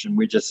lunch, and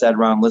we just sat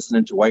around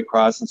listening to White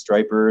Cross and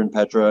Stryper and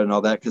Petra and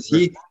all that, because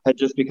he had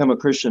just become a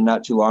Christian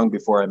not too long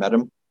before I met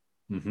him,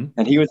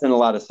 and he was in a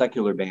lot of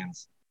secular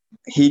bands.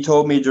 He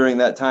told me during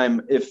that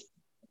time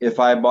if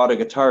I bought a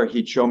guitar,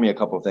 he'd show me a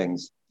couple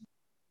things,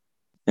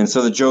 and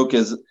so the joke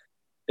is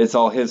it's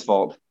all his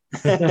fault.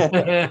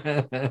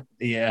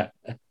 Yeah.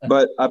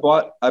 But I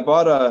bought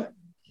a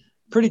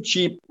pretty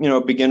cheap,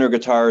 beginner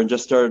guitar and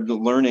just started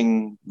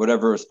learning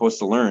whatever I was supposed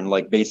to learn,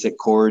 like basic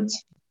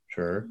chords.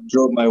 Sure.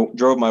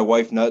 Drove my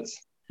wife nuts.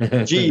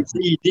 G,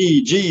 C,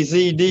 D, G,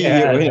 C, D,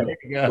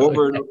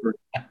 over and over.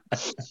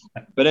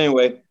 But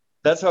anyway,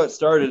 that's how it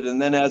started.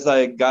 And then as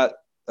I got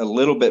a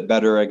little bit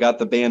better, I got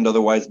the band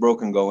Otherwise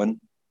Broken going.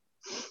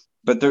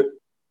 But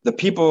the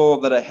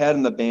people that I had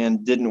in the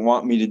band didn't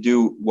want me to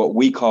do what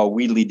we call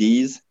wheelie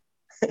D's.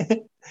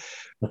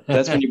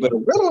 That's when you put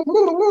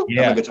on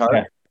the guitar.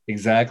 Yeah,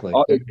 exactly.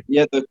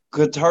 Yeah, the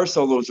guitar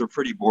solos were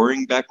pretty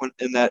boring back when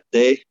in that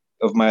day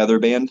of my other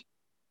band.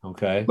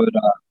 Okay. But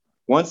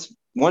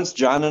once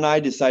John and I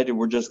decided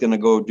we're just going to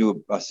go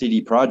do a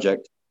CD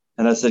project,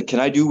 and I said, "Can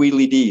I do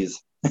wheelie D's?"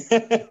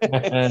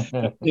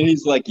 And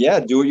he's like,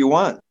 "Yeah, do what you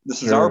want.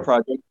 This is our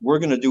project. We're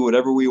going to do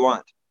whatever we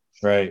want."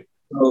 Right.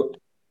 So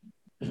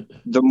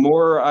the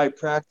more I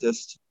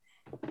practiced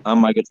on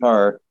my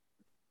guitar,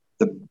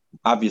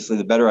 obviously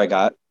the better I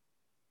got.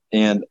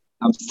 And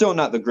I'm still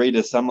not the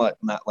greatest. I'm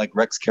not like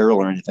Rex Carroll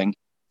or anything.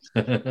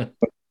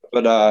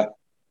 But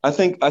I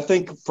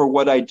think for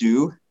what I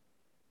do,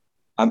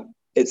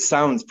 it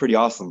sounds pretty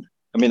awesome.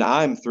 I mean,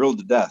 I'm thrilled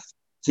to death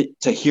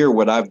to hear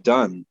what I've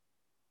done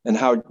and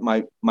how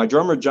my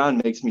drummer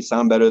John makes me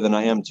sound better than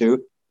I am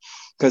too.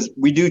 Because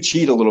we do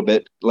cheat a little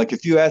bit. Like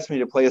if you ask me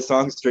to play a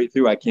song straight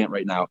through, I can't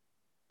right now.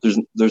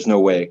 There's no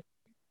way.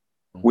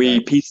 Okay.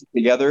 We piece it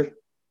together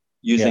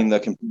using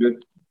the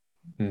computer.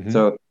 Mm-hmm.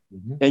 So,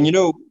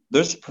 and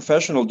there's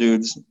professional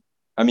dudes,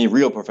 I mean,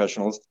 real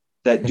professionals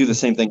that do the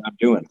same thing I'm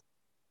doing.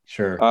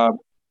 Sure.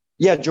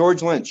 Yeah,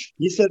 George Lynch.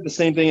 He said the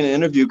same thing in an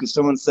interview because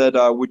someone said,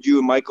 would you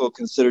and Michael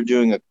consider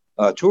doing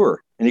a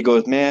tour? And he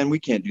goes, man, we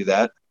can't do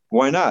that.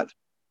 Why not?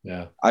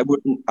 Yeah.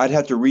 I'd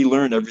have to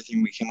relearn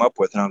everything we came up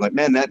with. And I'm like,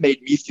 man, that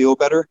made me feel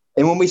better.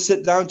 And when we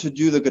sit down to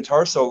do the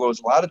guitar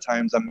solos, a lot of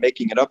times I'm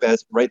making it up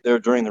as right there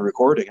during the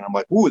recording. And I'm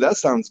like, ooh, that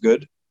sounds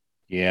good.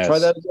 Yes. Try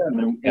that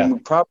again. And we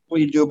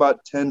probably do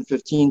about 10,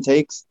 15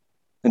 takes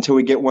until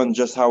we get one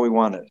just how we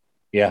want it.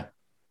 Yeah.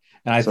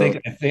 And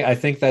I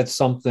think that's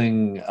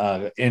something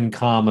in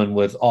common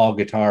with all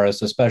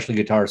guitarists, especially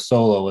guitar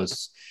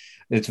soloists.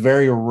 It's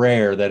very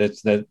rare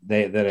that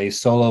that a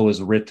solo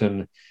is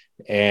written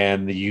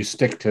and you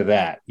stick to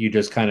that. You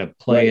just kind of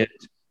play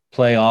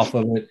off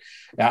of it.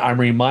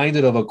 I'm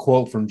reminded of a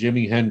quote from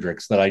Jimi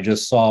Hendrix that I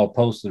just saw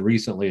posted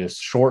recently, a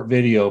short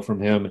video from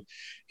him.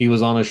 He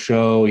was on a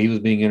show, he was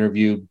being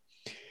interviewed,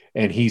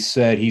 and he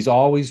said he's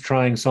always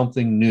trying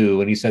something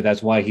new. And he said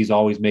that's why he's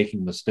always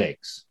making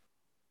mistakes.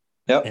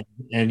 Yep.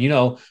 And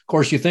of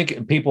course,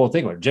 people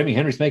think, well, Jimi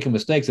Hendrix making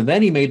mistakes. And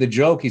then he made the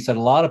joke. He said,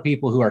 a lot of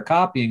people who are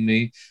copying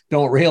me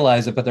don't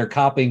realize it, but they're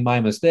copying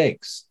my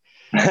mistakes.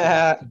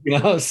 But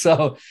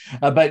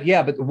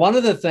one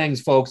of the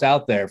things, folks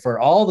out there, for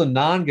all the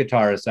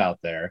non-guitarists out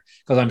there,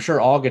 because I'm sure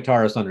all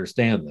guitarists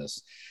understand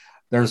this,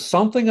 there's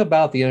something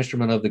about the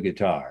instrument of the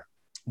guitar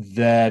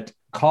that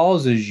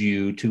causes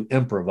you to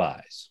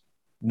improvise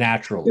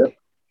naturally,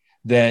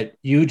 that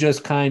you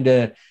just kind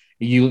of,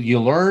 you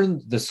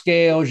learn the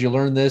scales, you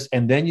learn this,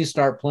 and then you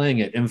start playing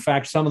it. In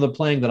fact, some of the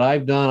playing that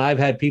I've done, I've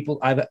had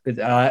people,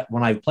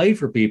 when I've played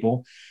for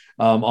people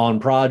on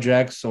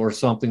projects or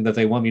something that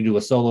they want me to do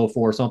a solo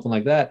for or something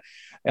like that,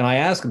 and I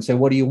ask them, say,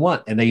 what do you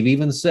want? And they've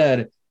even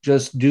said,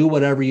 just do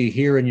whatever you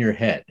hear in your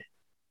head.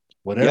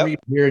 Whatever you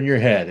hear in your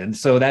head. And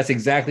so that's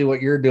exactly what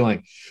you're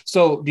doing.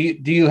 So do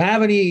you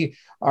have any,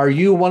 are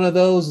you one of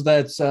those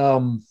that's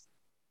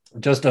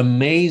just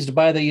amazed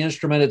by the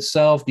instrument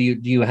itself? Do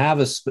you have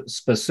a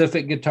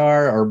specific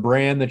guitar or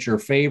brand that's your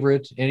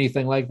favorite?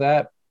 Anything like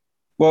that?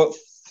 Well,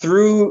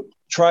 through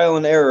trial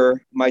and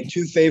error, my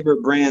two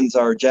favorite brands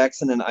are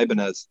Jackson and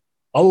Ibanez.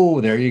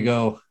 Oh, there you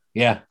go.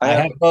 Yeah, I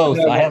have both.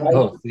 I have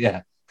both.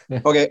 Yeah.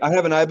 Okay, I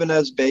have an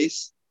Ibanez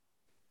bass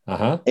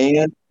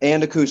and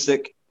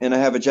acoustic, and I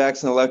have a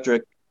Jackson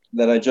electric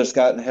that I just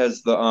got and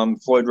has the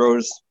Floyd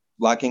Rose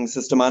locking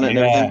system on it and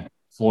everything.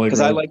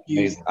 Because I like to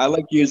use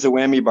the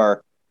whammy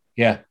bar.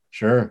 Yeah,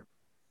 sure.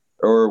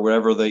 Or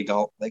whatever they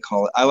call it.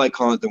 I like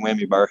calling it the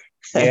whammy bar.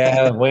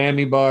 Yeah,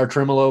 whammy bar,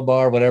 tremolo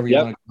bar, whatever you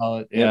want to call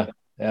it. Yeah,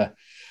 yeah.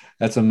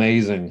 That's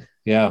amazing.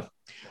 Yeah.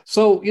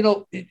 So,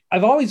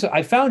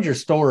 I found your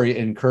story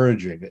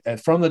encouraging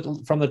from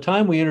the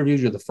time we interviewed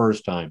you the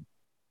first time.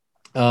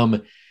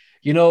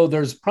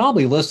 There's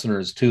probably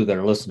listeners too that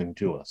are listening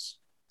to us.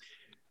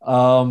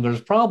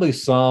 There's probably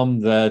some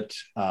that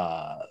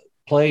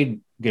played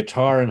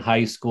guitar in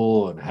high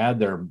school and had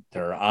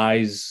their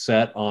eyes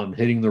set on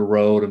hitting the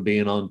road and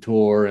being on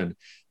tour, and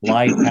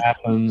life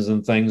happens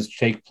and things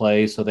take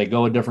place. So they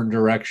go a different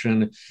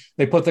direction.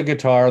 They put the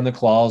guitar in the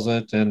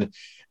closet and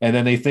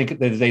then they think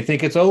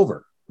it's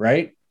over.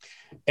 Right.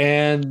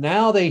 And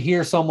now they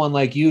hear someone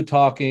like you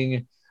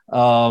talking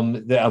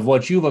of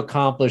what you've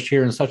accomplished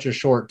here in such a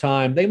short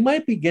time. They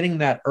might be getting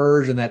that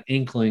urge and that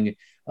inkling.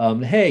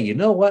 Hey, you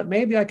know what?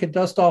 Maybe I could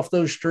dust off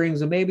those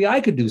strings and maybe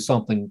I could do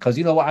something because,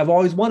 I've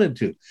always wanted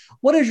to.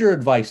 What is your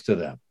advice to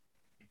them?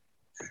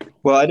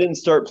 Well, I didn't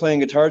start playing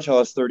guitar till I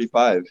was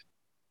 35.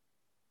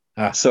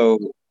 So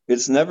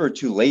it's never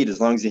too late as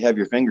long as you have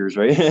your fingers,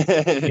 right?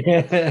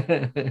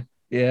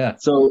 Yeah.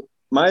 So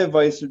my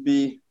advice would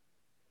be,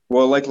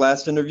 well, like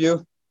last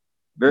interview,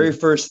 very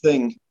first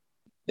thing,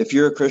 if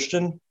you're a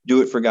Christian,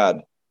 do it for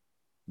God.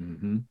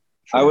 Mm-hmm.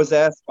 Sure. I was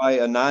asked by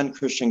a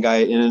non-Christian guy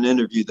in an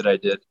interview that I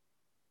did,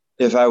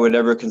 if I would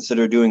ever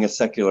consider doing a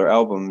secular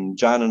album.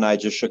 John and I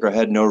just shook our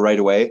head no right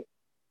away.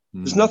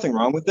 There's nothing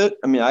wrong with it.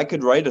 I mean, I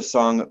could write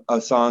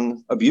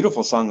a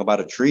beautiful song about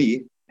a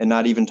tree and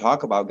not even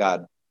talk about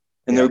God.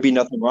 And there would be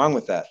nothing wrong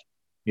with that.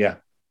 Yeah.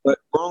 But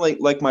we're only,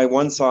 like my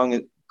one song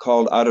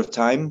called Out of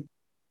Time,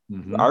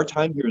 our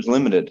time here is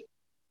limited.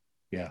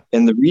 Yeah.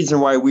 And the reason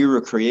why we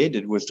were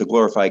created was to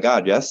glorify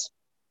God, yes?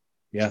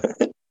 Yeah,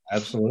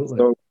 absolutely.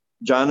 So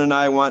John and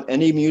I want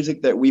any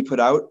music that we put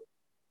out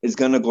is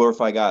going to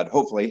glorify God,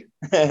 hopefully.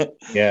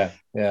 Yeah,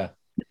 yeah.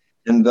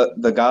 And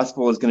the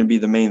gospel is going to be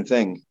the main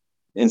thing.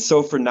 And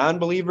so for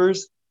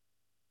non-believers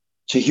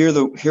to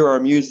hear our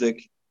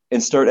music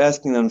and start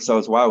asking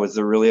themselves, wow, is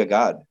there really a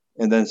God?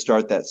 And then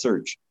start that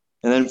search.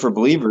 And then for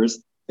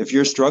believers, if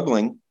you're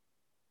struggling,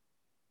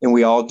 and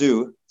we all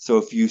do, so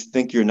if you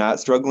think you're not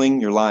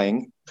struggling, you're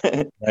lying.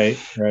 Right.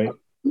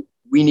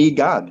 We need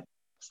God.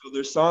 So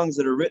there's songs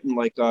that are written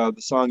like the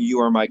song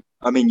You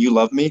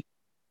Love Me.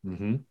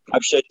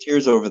 I've shed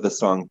tears over the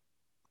song,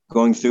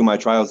 going through my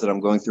trials that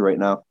I'm going through right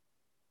now.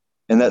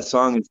 And that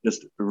song is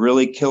just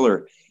really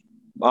killer.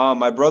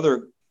 My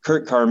brother,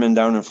 Bryan Carman,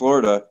 down in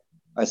Florida,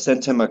 I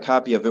sent him a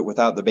copy of it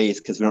without the bass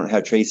because we don't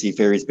have Tracy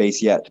Ferry's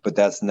bass yet, but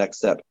that's the next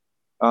step.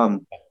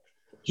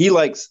 He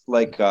likes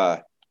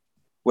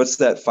what's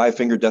that, Five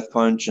Finger Death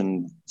Punch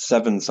and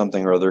Seven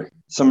something or other,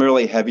 some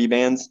really heavy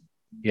bands.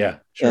 Yeah,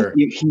 sure.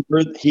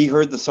 And he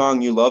heard the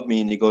song You Love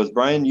Me, and he goes,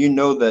 Bryan, you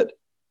know that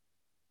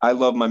I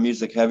love my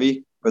music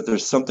heavy, but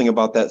there's something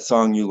about that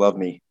song You Love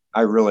Me.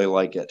 I really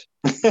like it.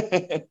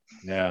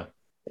 Yeah.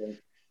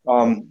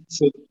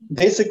 So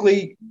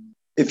basically,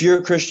 if you're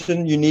a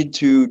Christian, you need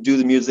to do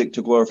the music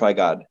to glorify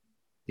God.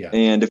 Yeah.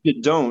 And if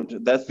you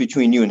don't, that's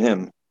between you and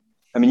him.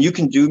 I mean, you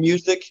can do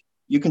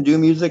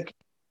music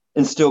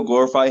and still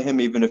glorify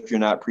him, even if you're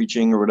not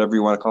preaching or whatever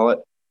you want to call it.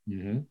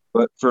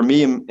 But for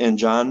me and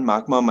John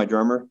Makma, my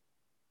drummer,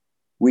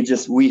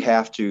 we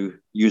have to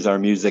use our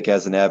music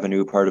as an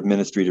avenue, part of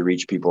ministry, to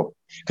reach people.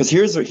 Because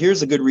here's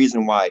a good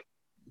reason why.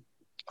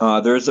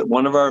 There's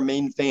one of our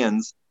main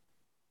fans,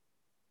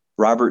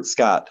 Robert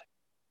Scott.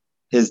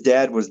 His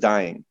dad was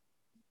dying.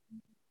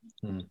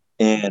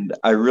 And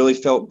I really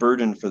felt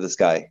burdened for this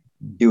guy.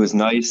 He was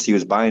nice. He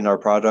was buying our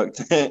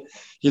product.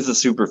 He's a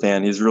super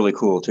fan. He's really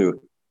cool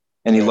too.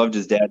 And he loved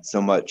his dad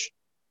so much.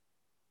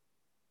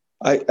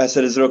 I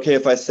said, is it okay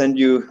if I send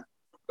you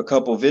a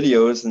couple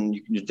videos and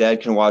your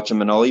dad can watch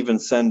them? And I'll even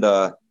send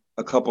a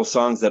couple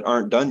songs that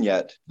aren't done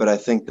yet, but I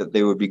think that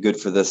they would be good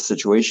for this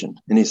situation.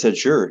 And he said,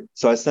 sure.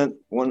 So I sent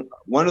one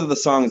of the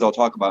songs I'll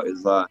talk about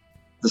is the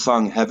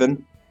song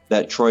Heaven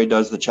that Troy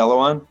does the cello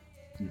on.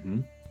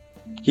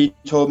 He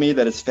told me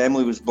that his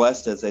family was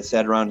blessed as they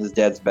sat around his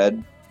dad's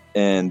bed,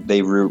 and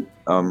they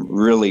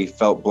really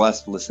felt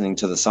blessed listening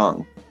to the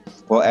song.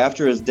 Well,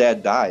 after his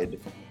dad died,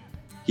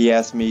 he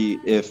asked me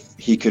if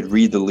he could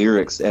read the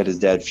lyrics at his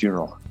dad's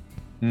funeral.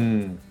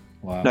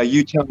 Wow. Now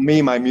you tell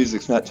me my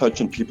music's not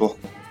touching people.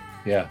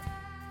 Yeah.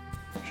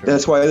 Sure.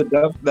 That's why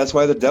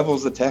the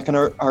devil's attacking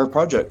our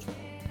project.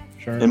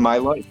 Sure. In my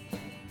life.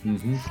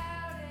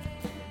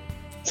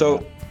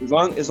 So as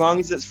long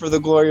as it's for the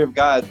glory of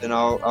God, then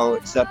I'll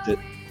accept it.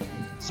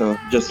 So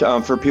just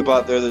for people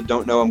out there that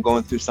don't know I'm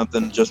going through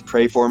something, just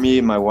pray for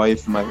me, my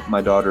wife,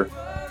 my daughter,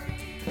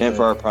 and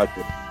for our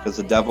project, because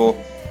the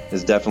devil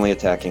is definitely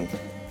attacking.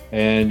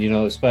 And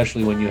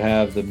especially when you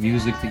have the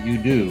music that you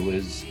do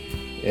is,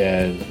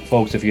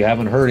 folks, if you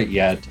haven't heard it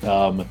yet,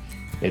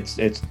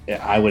 it's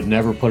I would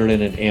never put it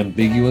in an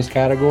ambiguous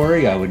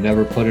category. I would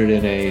never put it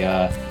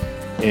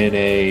in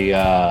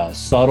a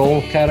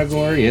subtle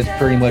category. It's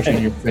pretty much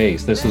in your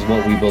face. This is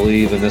what we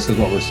believe, and this is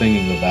what we're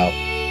singing about.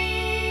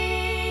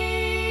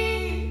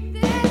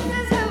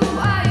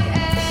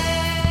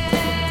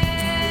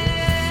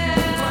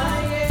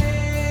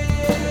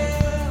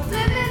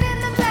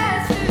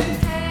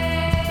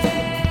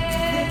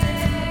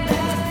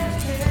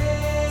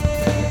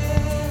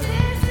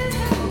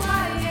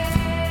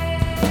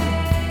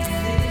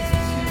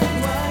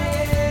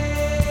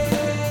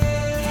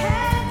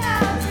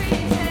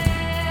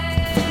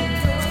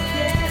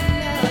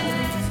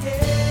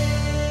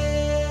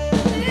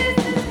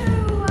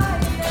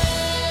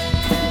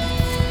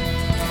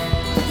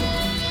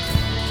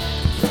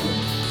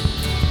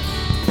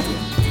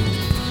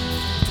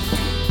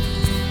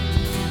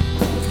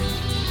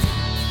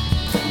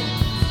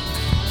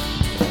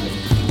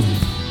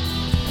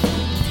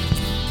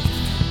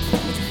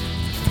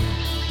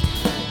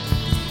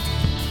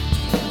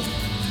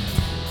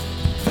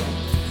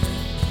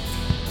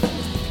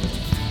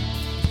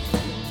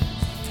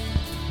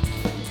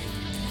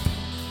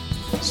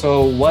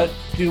 So what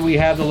do we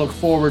have to look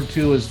forward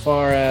to as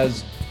far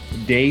as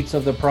dates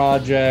of the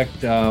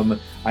project?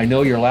 I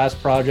know your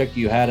last project,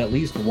 you had at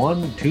least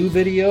 1-2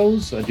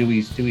 videos.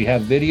 Do we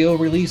have video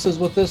releases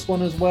with this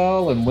one as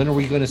well? And when are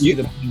we going to see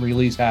the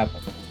release happen?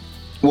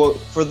 Well,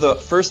 for the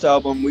first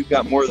album, we've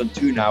got more than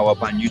 2 now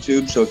up on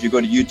YouTube. So if you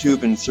go to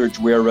YouTube and search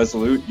We Are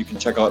Resolute, you can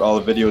check out all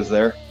the videos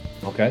there.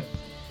 Okay.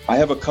 I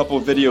have a couple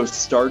of videos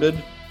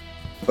started,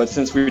 but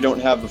since we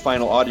don't have the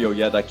final audio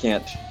yet, I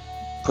can't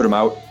put them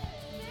out.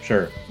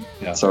 Sure.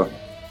 Yeah. So,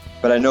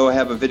 but I know I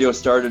have a video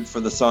started for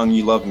the song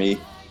 "You Love Me,"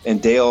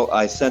 and Dale.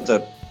 I sent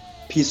a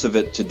piece of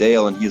it to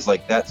Dale, and he's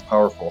like, "That's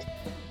powerful."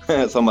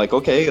 So I'm like,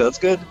 "Okay, that's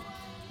good."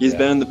 He's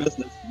been in the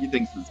business. He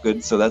thinks it's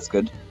good, so that's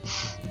good.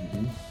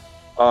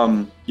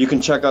 You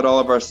can check out all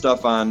of our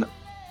stuff on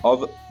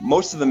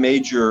most of the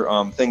major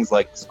things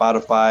like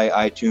Spotify,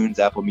 iTunes,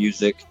 Apple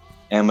Music,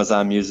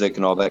 Amazon Music,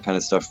 and all that kind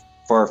of stuff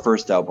for our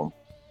first album.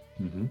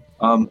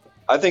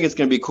 I think it's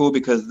going to be cool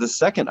because the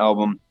second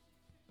album,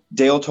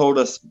 Dale told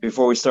us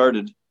before we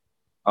started,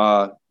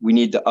 we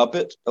need to up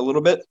it a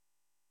little bit,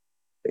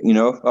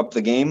 up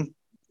the game.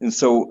 And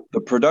so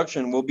the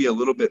production will be a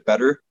little bit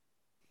better.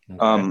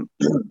 An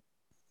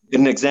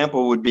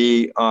example would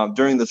be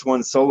during this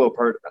one solo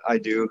part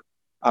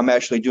I'm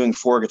actually doing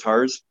 4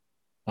 guitars.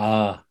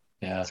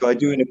 Yeah. So I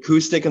do an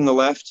acoustic in the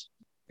left,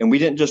 and we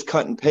didn't just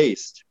cut and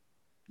paste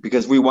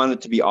because we want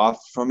it to be off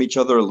from each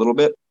other a little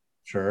bit.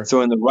 Sure.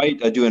 So in the right,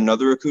 I do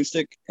another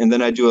acoustic, and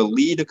then I do a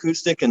lead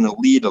acoustic and a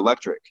lead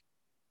electric.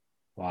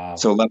 Wow.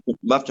 So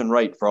left and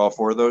right for all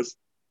 4 of those.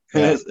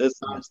 Yeah.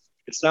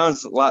 It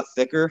sounds a lot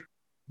thicker,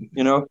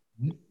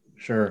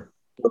 Sure.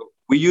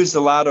 We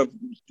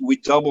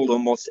doubled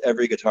almost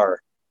every guitar.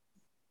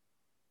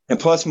 And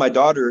plus my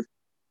daughter,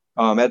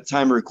 at the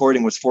time of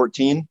recording, was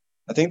 14.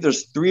 I think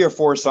there's 3 or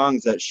 4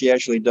 songs that she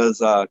actually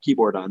does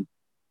keyboard on.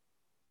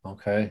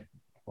 Okay.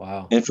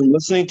 Wow. And from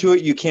listening to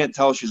it, you can't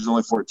tell she's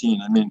only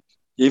 14. I mean,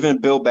 even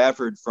Bill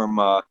Bafford from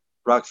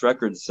Rox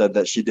Records said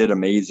that she did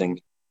amazing.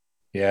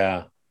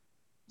 Yeah.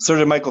 So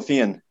did Michael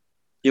Fian.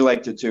 He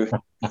liked it too.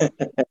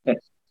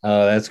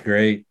 Oh, that's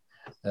great.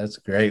 That's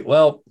great.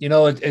 Well,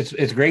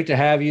 it's great to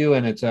have you,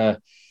 and it's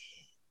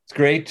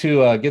great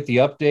to get the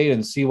update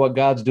and see what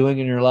God's doing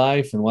in your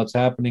life and what's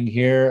happening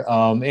here.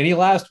 Any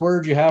last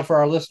words you have for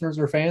our listeners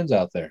or fans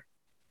out there?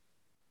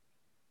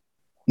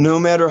 No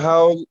matter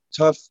how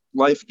tough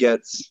life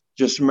gets,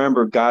 just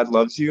remember God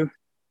loves you.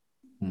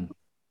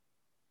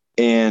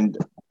 And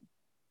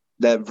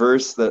that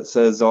verse that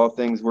says all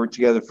things work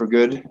together for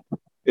good,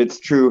 it's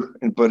true.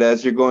 But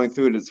as you're going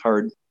through it, it's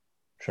hard.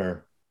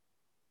 Sure.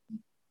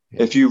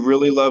 Yeah. If you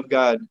really love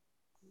God,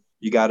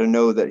 you got to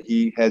know that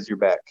he has your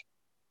back.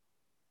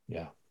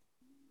 Yeah.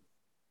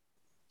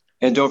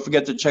 And don't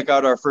forget to check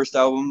out our first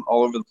album,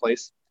 All Over the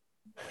Place.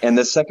 And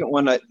the second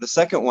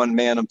one,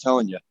 man, I'm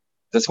telling you,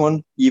 this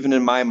one, even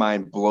in my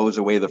mind, blows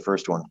away the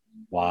first one.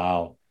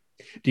 Wow.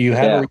 Do you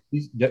have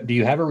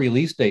a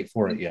release date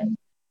for it yet?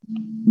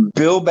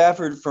 Bill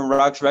Bafford from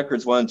Rox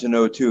Records wanted to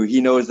know too.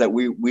 He knows that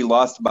we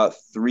lost about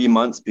 3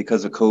 months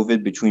because of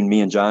COVID between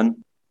me and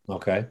John.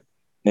 Okay.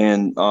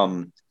 And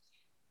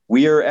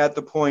we are at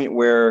the point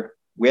where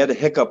we had a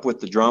hiccup with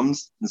the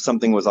drums and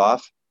something was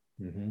off.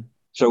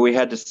 So we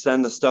had to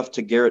send the stuff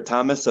to Garrett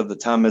Thomas of the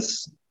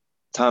Thomas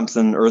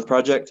Thompson Earth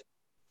Project.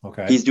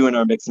 Okay. He's doing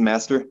our mix and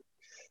master.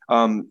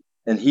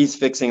 And he's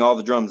fixing all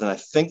the drums. And I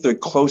think they're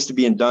close to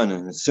being done.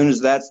 And as soon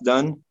as that's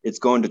done, it's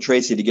going to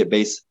Tracy to get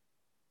bass.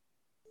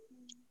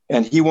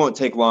 And he won't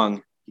take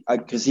long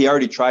because he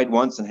already tried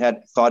once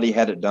and thought he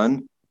had it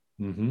done.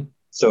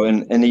 So,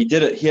 and he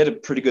did it. He had a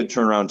pretty good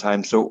turnaround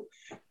time. So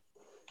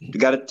you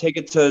got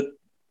to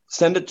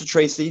send it to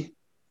Tracy.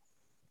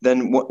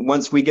 Then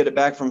once we get it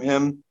back from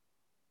him,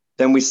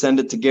 then we send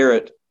it to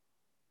Garrett.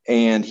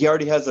 And he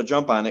already has a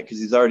jump on it because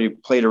he's already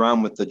played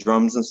around with the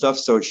drums and stuff.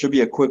 So it should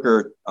be a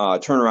quicker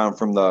turnaround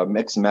from the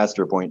mix and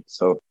master point.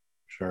 So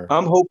sure.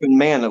 I'm hoping,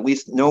 man, at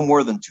least no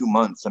more than 2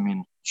 months. I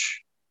mean,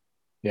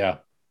 yeah.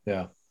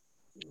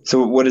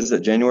 So what is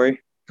it?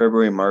 January,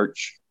 February,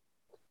 March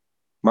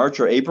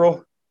or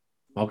April?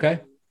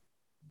 Okay.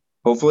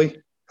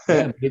 Hopefully.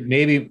 Yeah,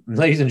 maybe,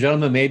 ladies and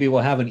gentlemen, maybe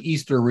we'll have an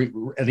Easter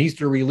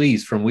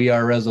release from We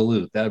Are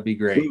Resolute. That would be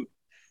great. Ooh,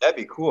 that'd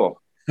be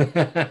cool.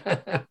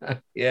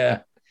 Yeah.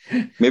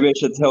 Maybe I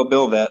should tell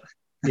Bill that.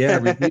 Yeah,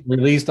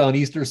 released on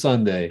Easter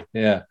Sunday.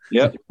 Yeah.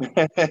 Yep.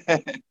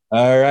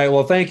 All right.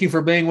 Well, thank you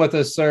for being with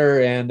us,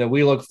 sir. And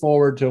we look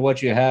forward to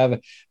what you have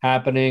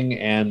happening.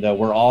 And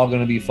we're all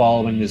going to be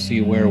following to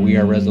see where We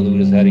Are Resolute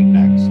is heading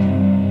next.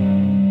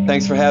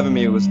 Thanks for having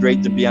me. It was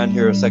great to be on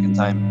here a second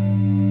time.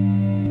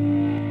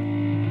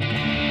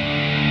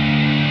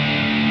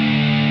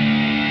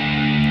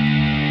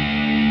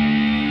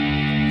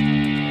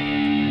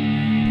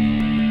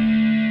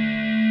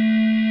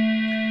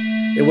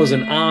 It was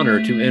an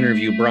honor to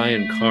interview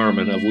Bryan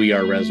Carman of We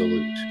Are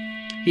Resolute.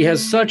 He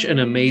has such an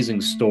amazing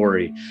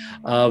story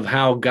of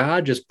how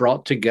God just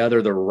brought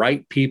together the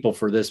right people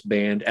for this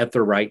band at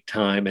the right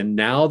time. And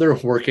now they're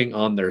working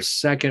on their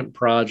second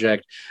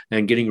project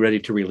and getting ready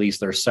to release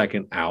their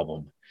second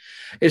album.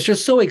 It's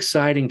just so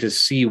exciting to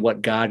see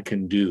what God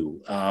can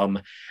do.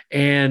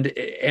 And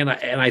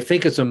I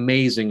think it's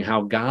amazing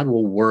how God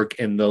will work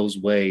in those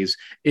ways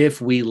if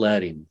we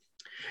let him.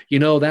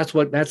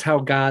 That's how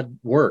God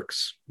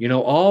works.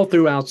 All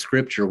throughout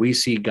scripture, we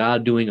see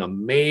God doing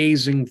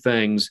amazing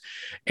things.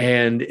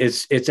 And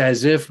it's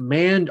as if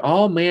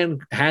all man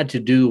had to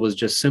do was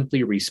just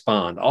simply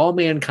respond. All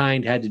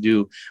mankind had to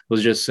do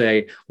was just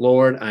say,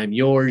 Lord, I'm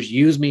yours.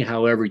 Use me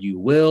however you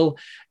will.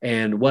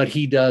 And what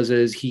he does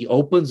is he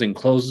opens and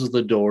closes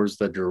the doors,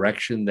 the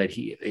direction that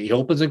he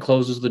opens and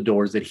closes the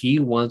doors that he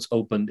once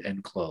opened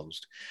and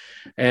closed.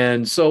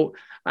 And so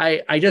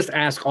I just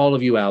ask all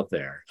of you out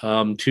there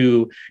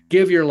to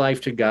give your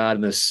life to God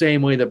in the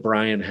same way that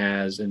Bryan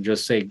has, and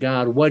just say,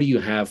 God, what do you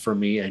have for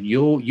me? And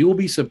you'll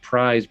be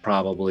surprised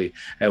probably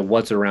at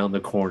what's around the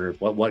corner,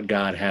 what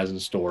God has in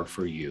store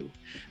for you.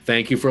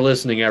 Thank you for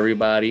listening,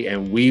 everybody,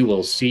 and we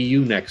will see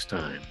you next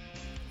time.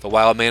 The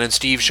Wild Man and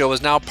Steve Show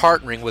is now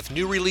partnering with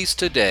New Release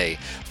Today.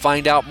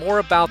 Find out more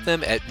about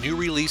them at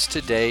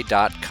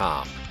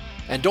newreleasetoday.com.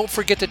 And don't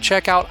forget to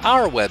check out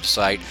our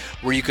website,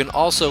 where you can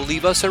also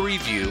leave us a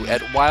review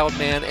at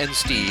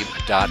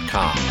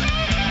wildmanandsteve.com.